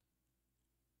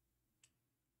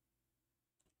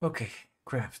 Okay,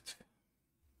 craft.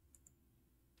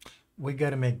 We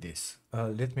gotta make this.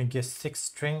 Let me get 6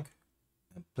 string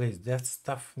and place that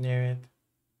stuff near it.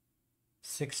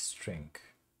 6 string.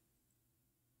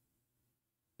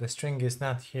 The string is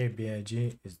not here,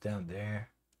 B.I.G is down there.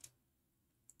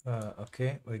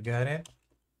 Okay, we got it.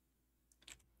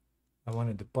 I want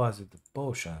to deposit the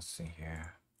potions in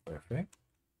here. Perfect.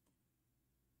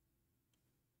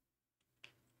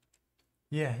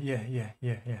 Yeah.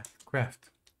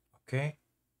 Craft. Okay.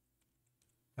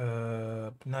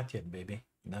 Not yet, baby.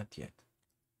 Not yet.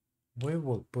 We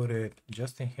will put it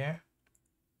just in here.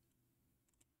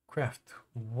 Craft.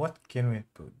 What can we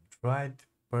put? Dried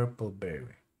purple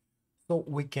berry. So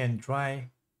we can dry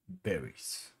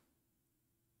berries.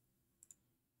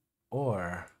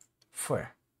 Or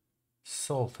fur.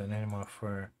 Salt and animal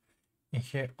fur. In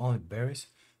here, only berries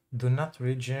do not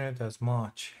regenerate as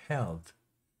much health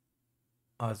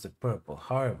as the purple.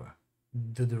 However,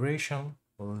 the duration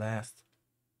will last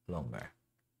longer.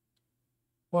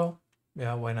 Well,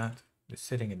 yeah, why not? It's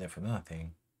sitting in there for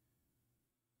nothing.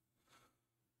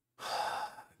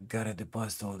 Gotta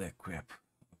deposit all that crap.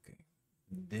 Okay.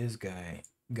 This guy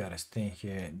gotta stay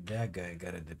here. That guy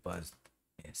gotta deposit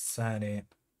inside it.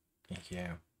 In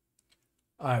here.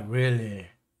 I really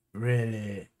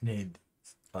need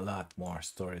a lot more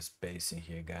storage space in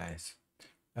here, guys.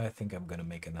 I think I'm gonna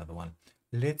make another one.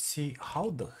 Let's see, how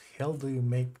the hell do you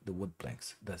make the wood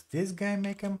planks? Does this guy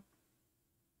make them?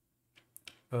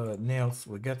 Nails,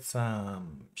 we got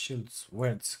some shields.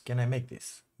 Words, can I make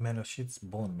this? Metal sheets,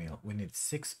 bone meal. We need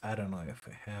 6. I don't know if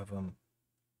I have them.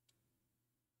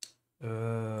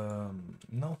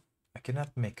 No, I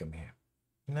cannot make them here.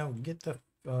 Now get the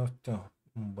no,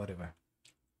 whatever.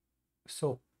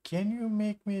 So can you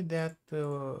make me that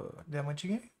damage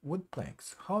again? Wood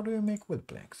planks. How do you make wood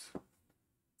planks?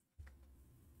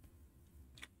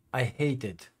 I hate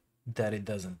it that it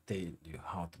doesn't tell you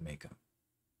how to make them.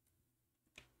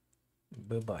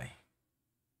 Bye-bye.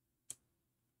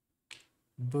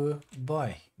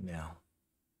 Bye-bye now.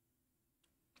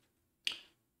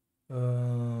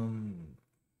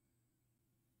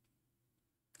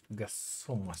 Got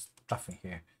so much stuff in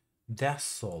here. That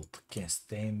salt can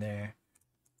stay in there.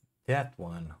 That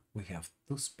one, we have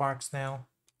 2 sparks now.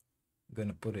 I'm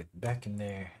gonna put it back in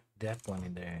there. That one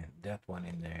in there. That one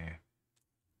in there.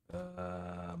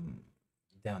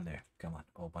 Down there. Come on,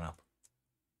 open up.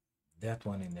 That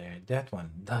one in there. That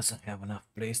one doesn't have enough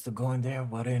place to go in there.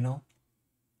 What do you know?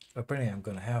 Apparently, I'm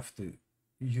gonna have to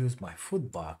use my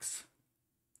food box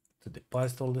to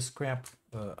deposit all the scrap.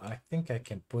 I think I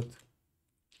can put,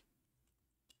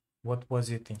 what was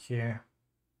it in here?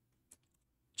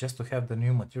 Just to have the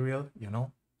new material, you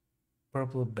know?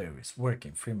 Purple berries,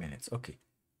 working 3 minutes. Okay,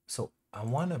 so I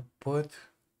want to put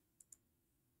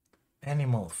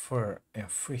animal fur and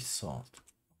free salt.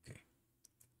 Okay,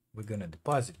 we're gonna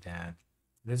deposit that.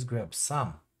 Let's grab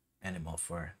some animal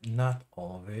fur, not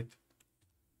all of it.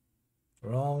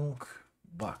 Wrong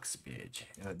box, bitch.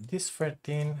 This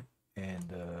 13,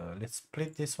 and let's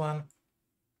split this one.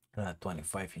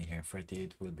 25 in here,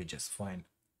 38 will be just fine.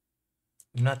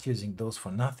 I'm not using those for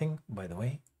nothing, by the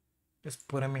way. Just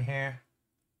put them in here.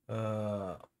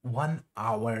 1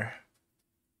 hour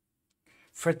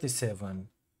 37.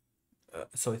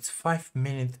 So it's 5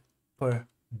 minutes per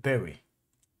berry.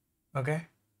 Okay.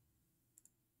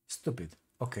 Stupid.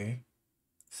 Okay.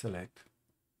 Select.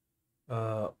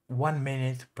 1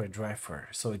 minute per dry fur.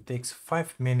 So it takes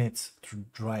 5 minutes to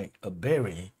dry a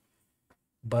berry,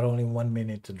 but only 1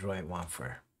 minute to dry one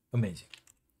fur. Amazing.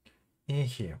 In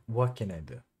here, what can I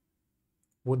do?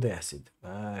 Wood acid.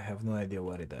 I have no idea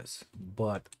what it does,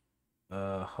 but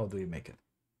how do you make it?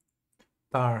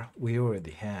 Tar, we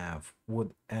already have.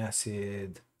 Wood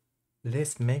acid.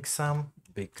 Let's make some,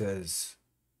 because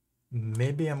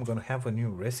maybe I'm gonna have a new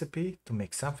recipe to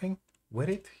make something with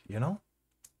it, you know?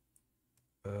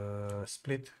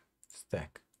 Split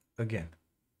stack again.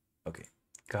 Okay,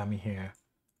 come in here.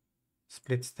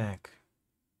 Split stack.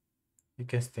 You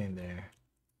can stay in there.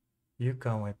 You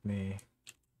come with me.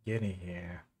 Get in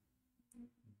here.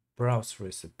 Browse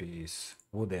recipes.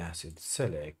 Wood acid.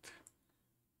 Select.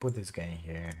 Put this guy in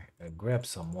here. Grab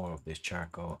some more of this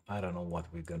charcoal. I don't know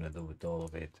what we're gonna do with all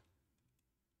of it.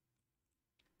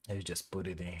 I just put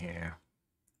it in here.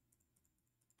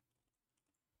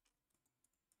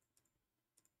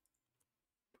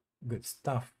 Good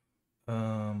stuff.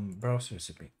 Browse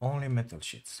recipe. Only metal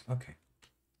sheets. Okay.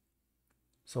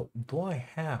 So do I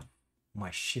have my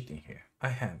shit in here? I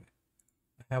have it.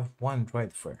 I have 1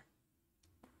 dried fur.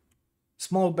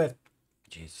 Small bet.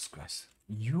 Jesus Christ.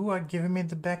 You are giving me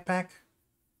the backpack?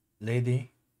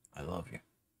 Lady, I love you.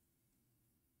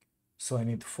 So I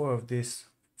need 4 of this.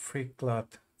 3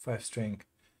 cloth, 5 string.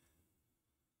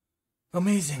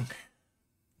 Amazing.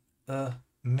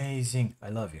 Amazing. I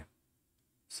love you.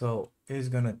 So it's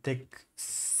gonna take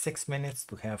 6 minutes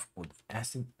to have wood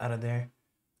acid out of there.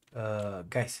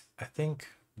 Guys, I think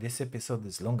this episode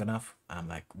is long enough. I'm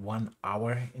like 1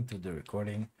 hour into the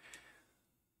recording.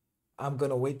 I'm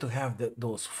gonna wait to have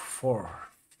those four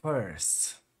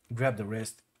first, grab the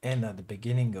rest, and at the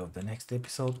beginning of the next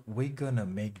episode, we're gonna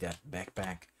make that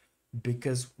backpack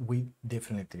because we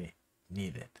definitely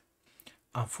need it.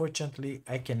 Unfortunately,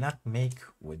 I cannot make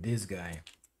with this guy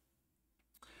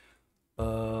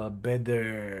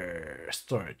better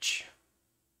storage.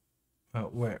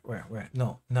 Where?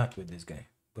 No, not with this guy,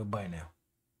 but by now.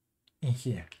 In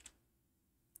here.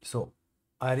 So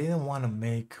I didn't want to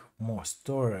make more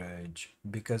storage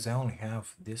because I only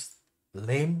have this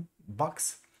lame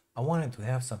box. I wanted to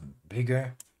have some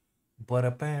bigger, but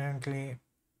apparently,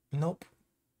 nope,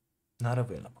 not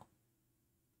available.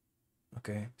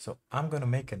 Okay, so I'm gonna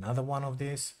make another one of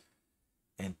these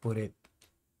and put it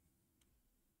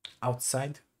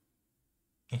outside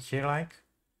in here like.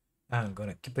 I'm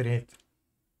gonna keep it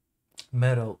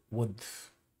metal, wood,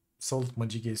 salt,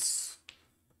 majigis,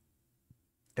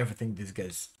 everything these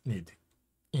guys need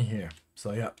in here.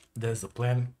 So yeah, there's a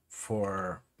plan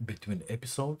for between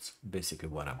episodes, basically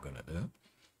what I'm gonna do.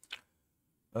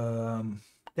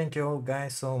 Thank you all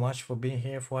guys so much for being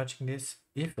here, for watching this.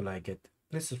 If you like it,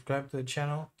 please subscribe to the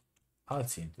channel. I'll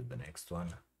see you to the next one.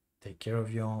 Take care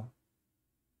of you all.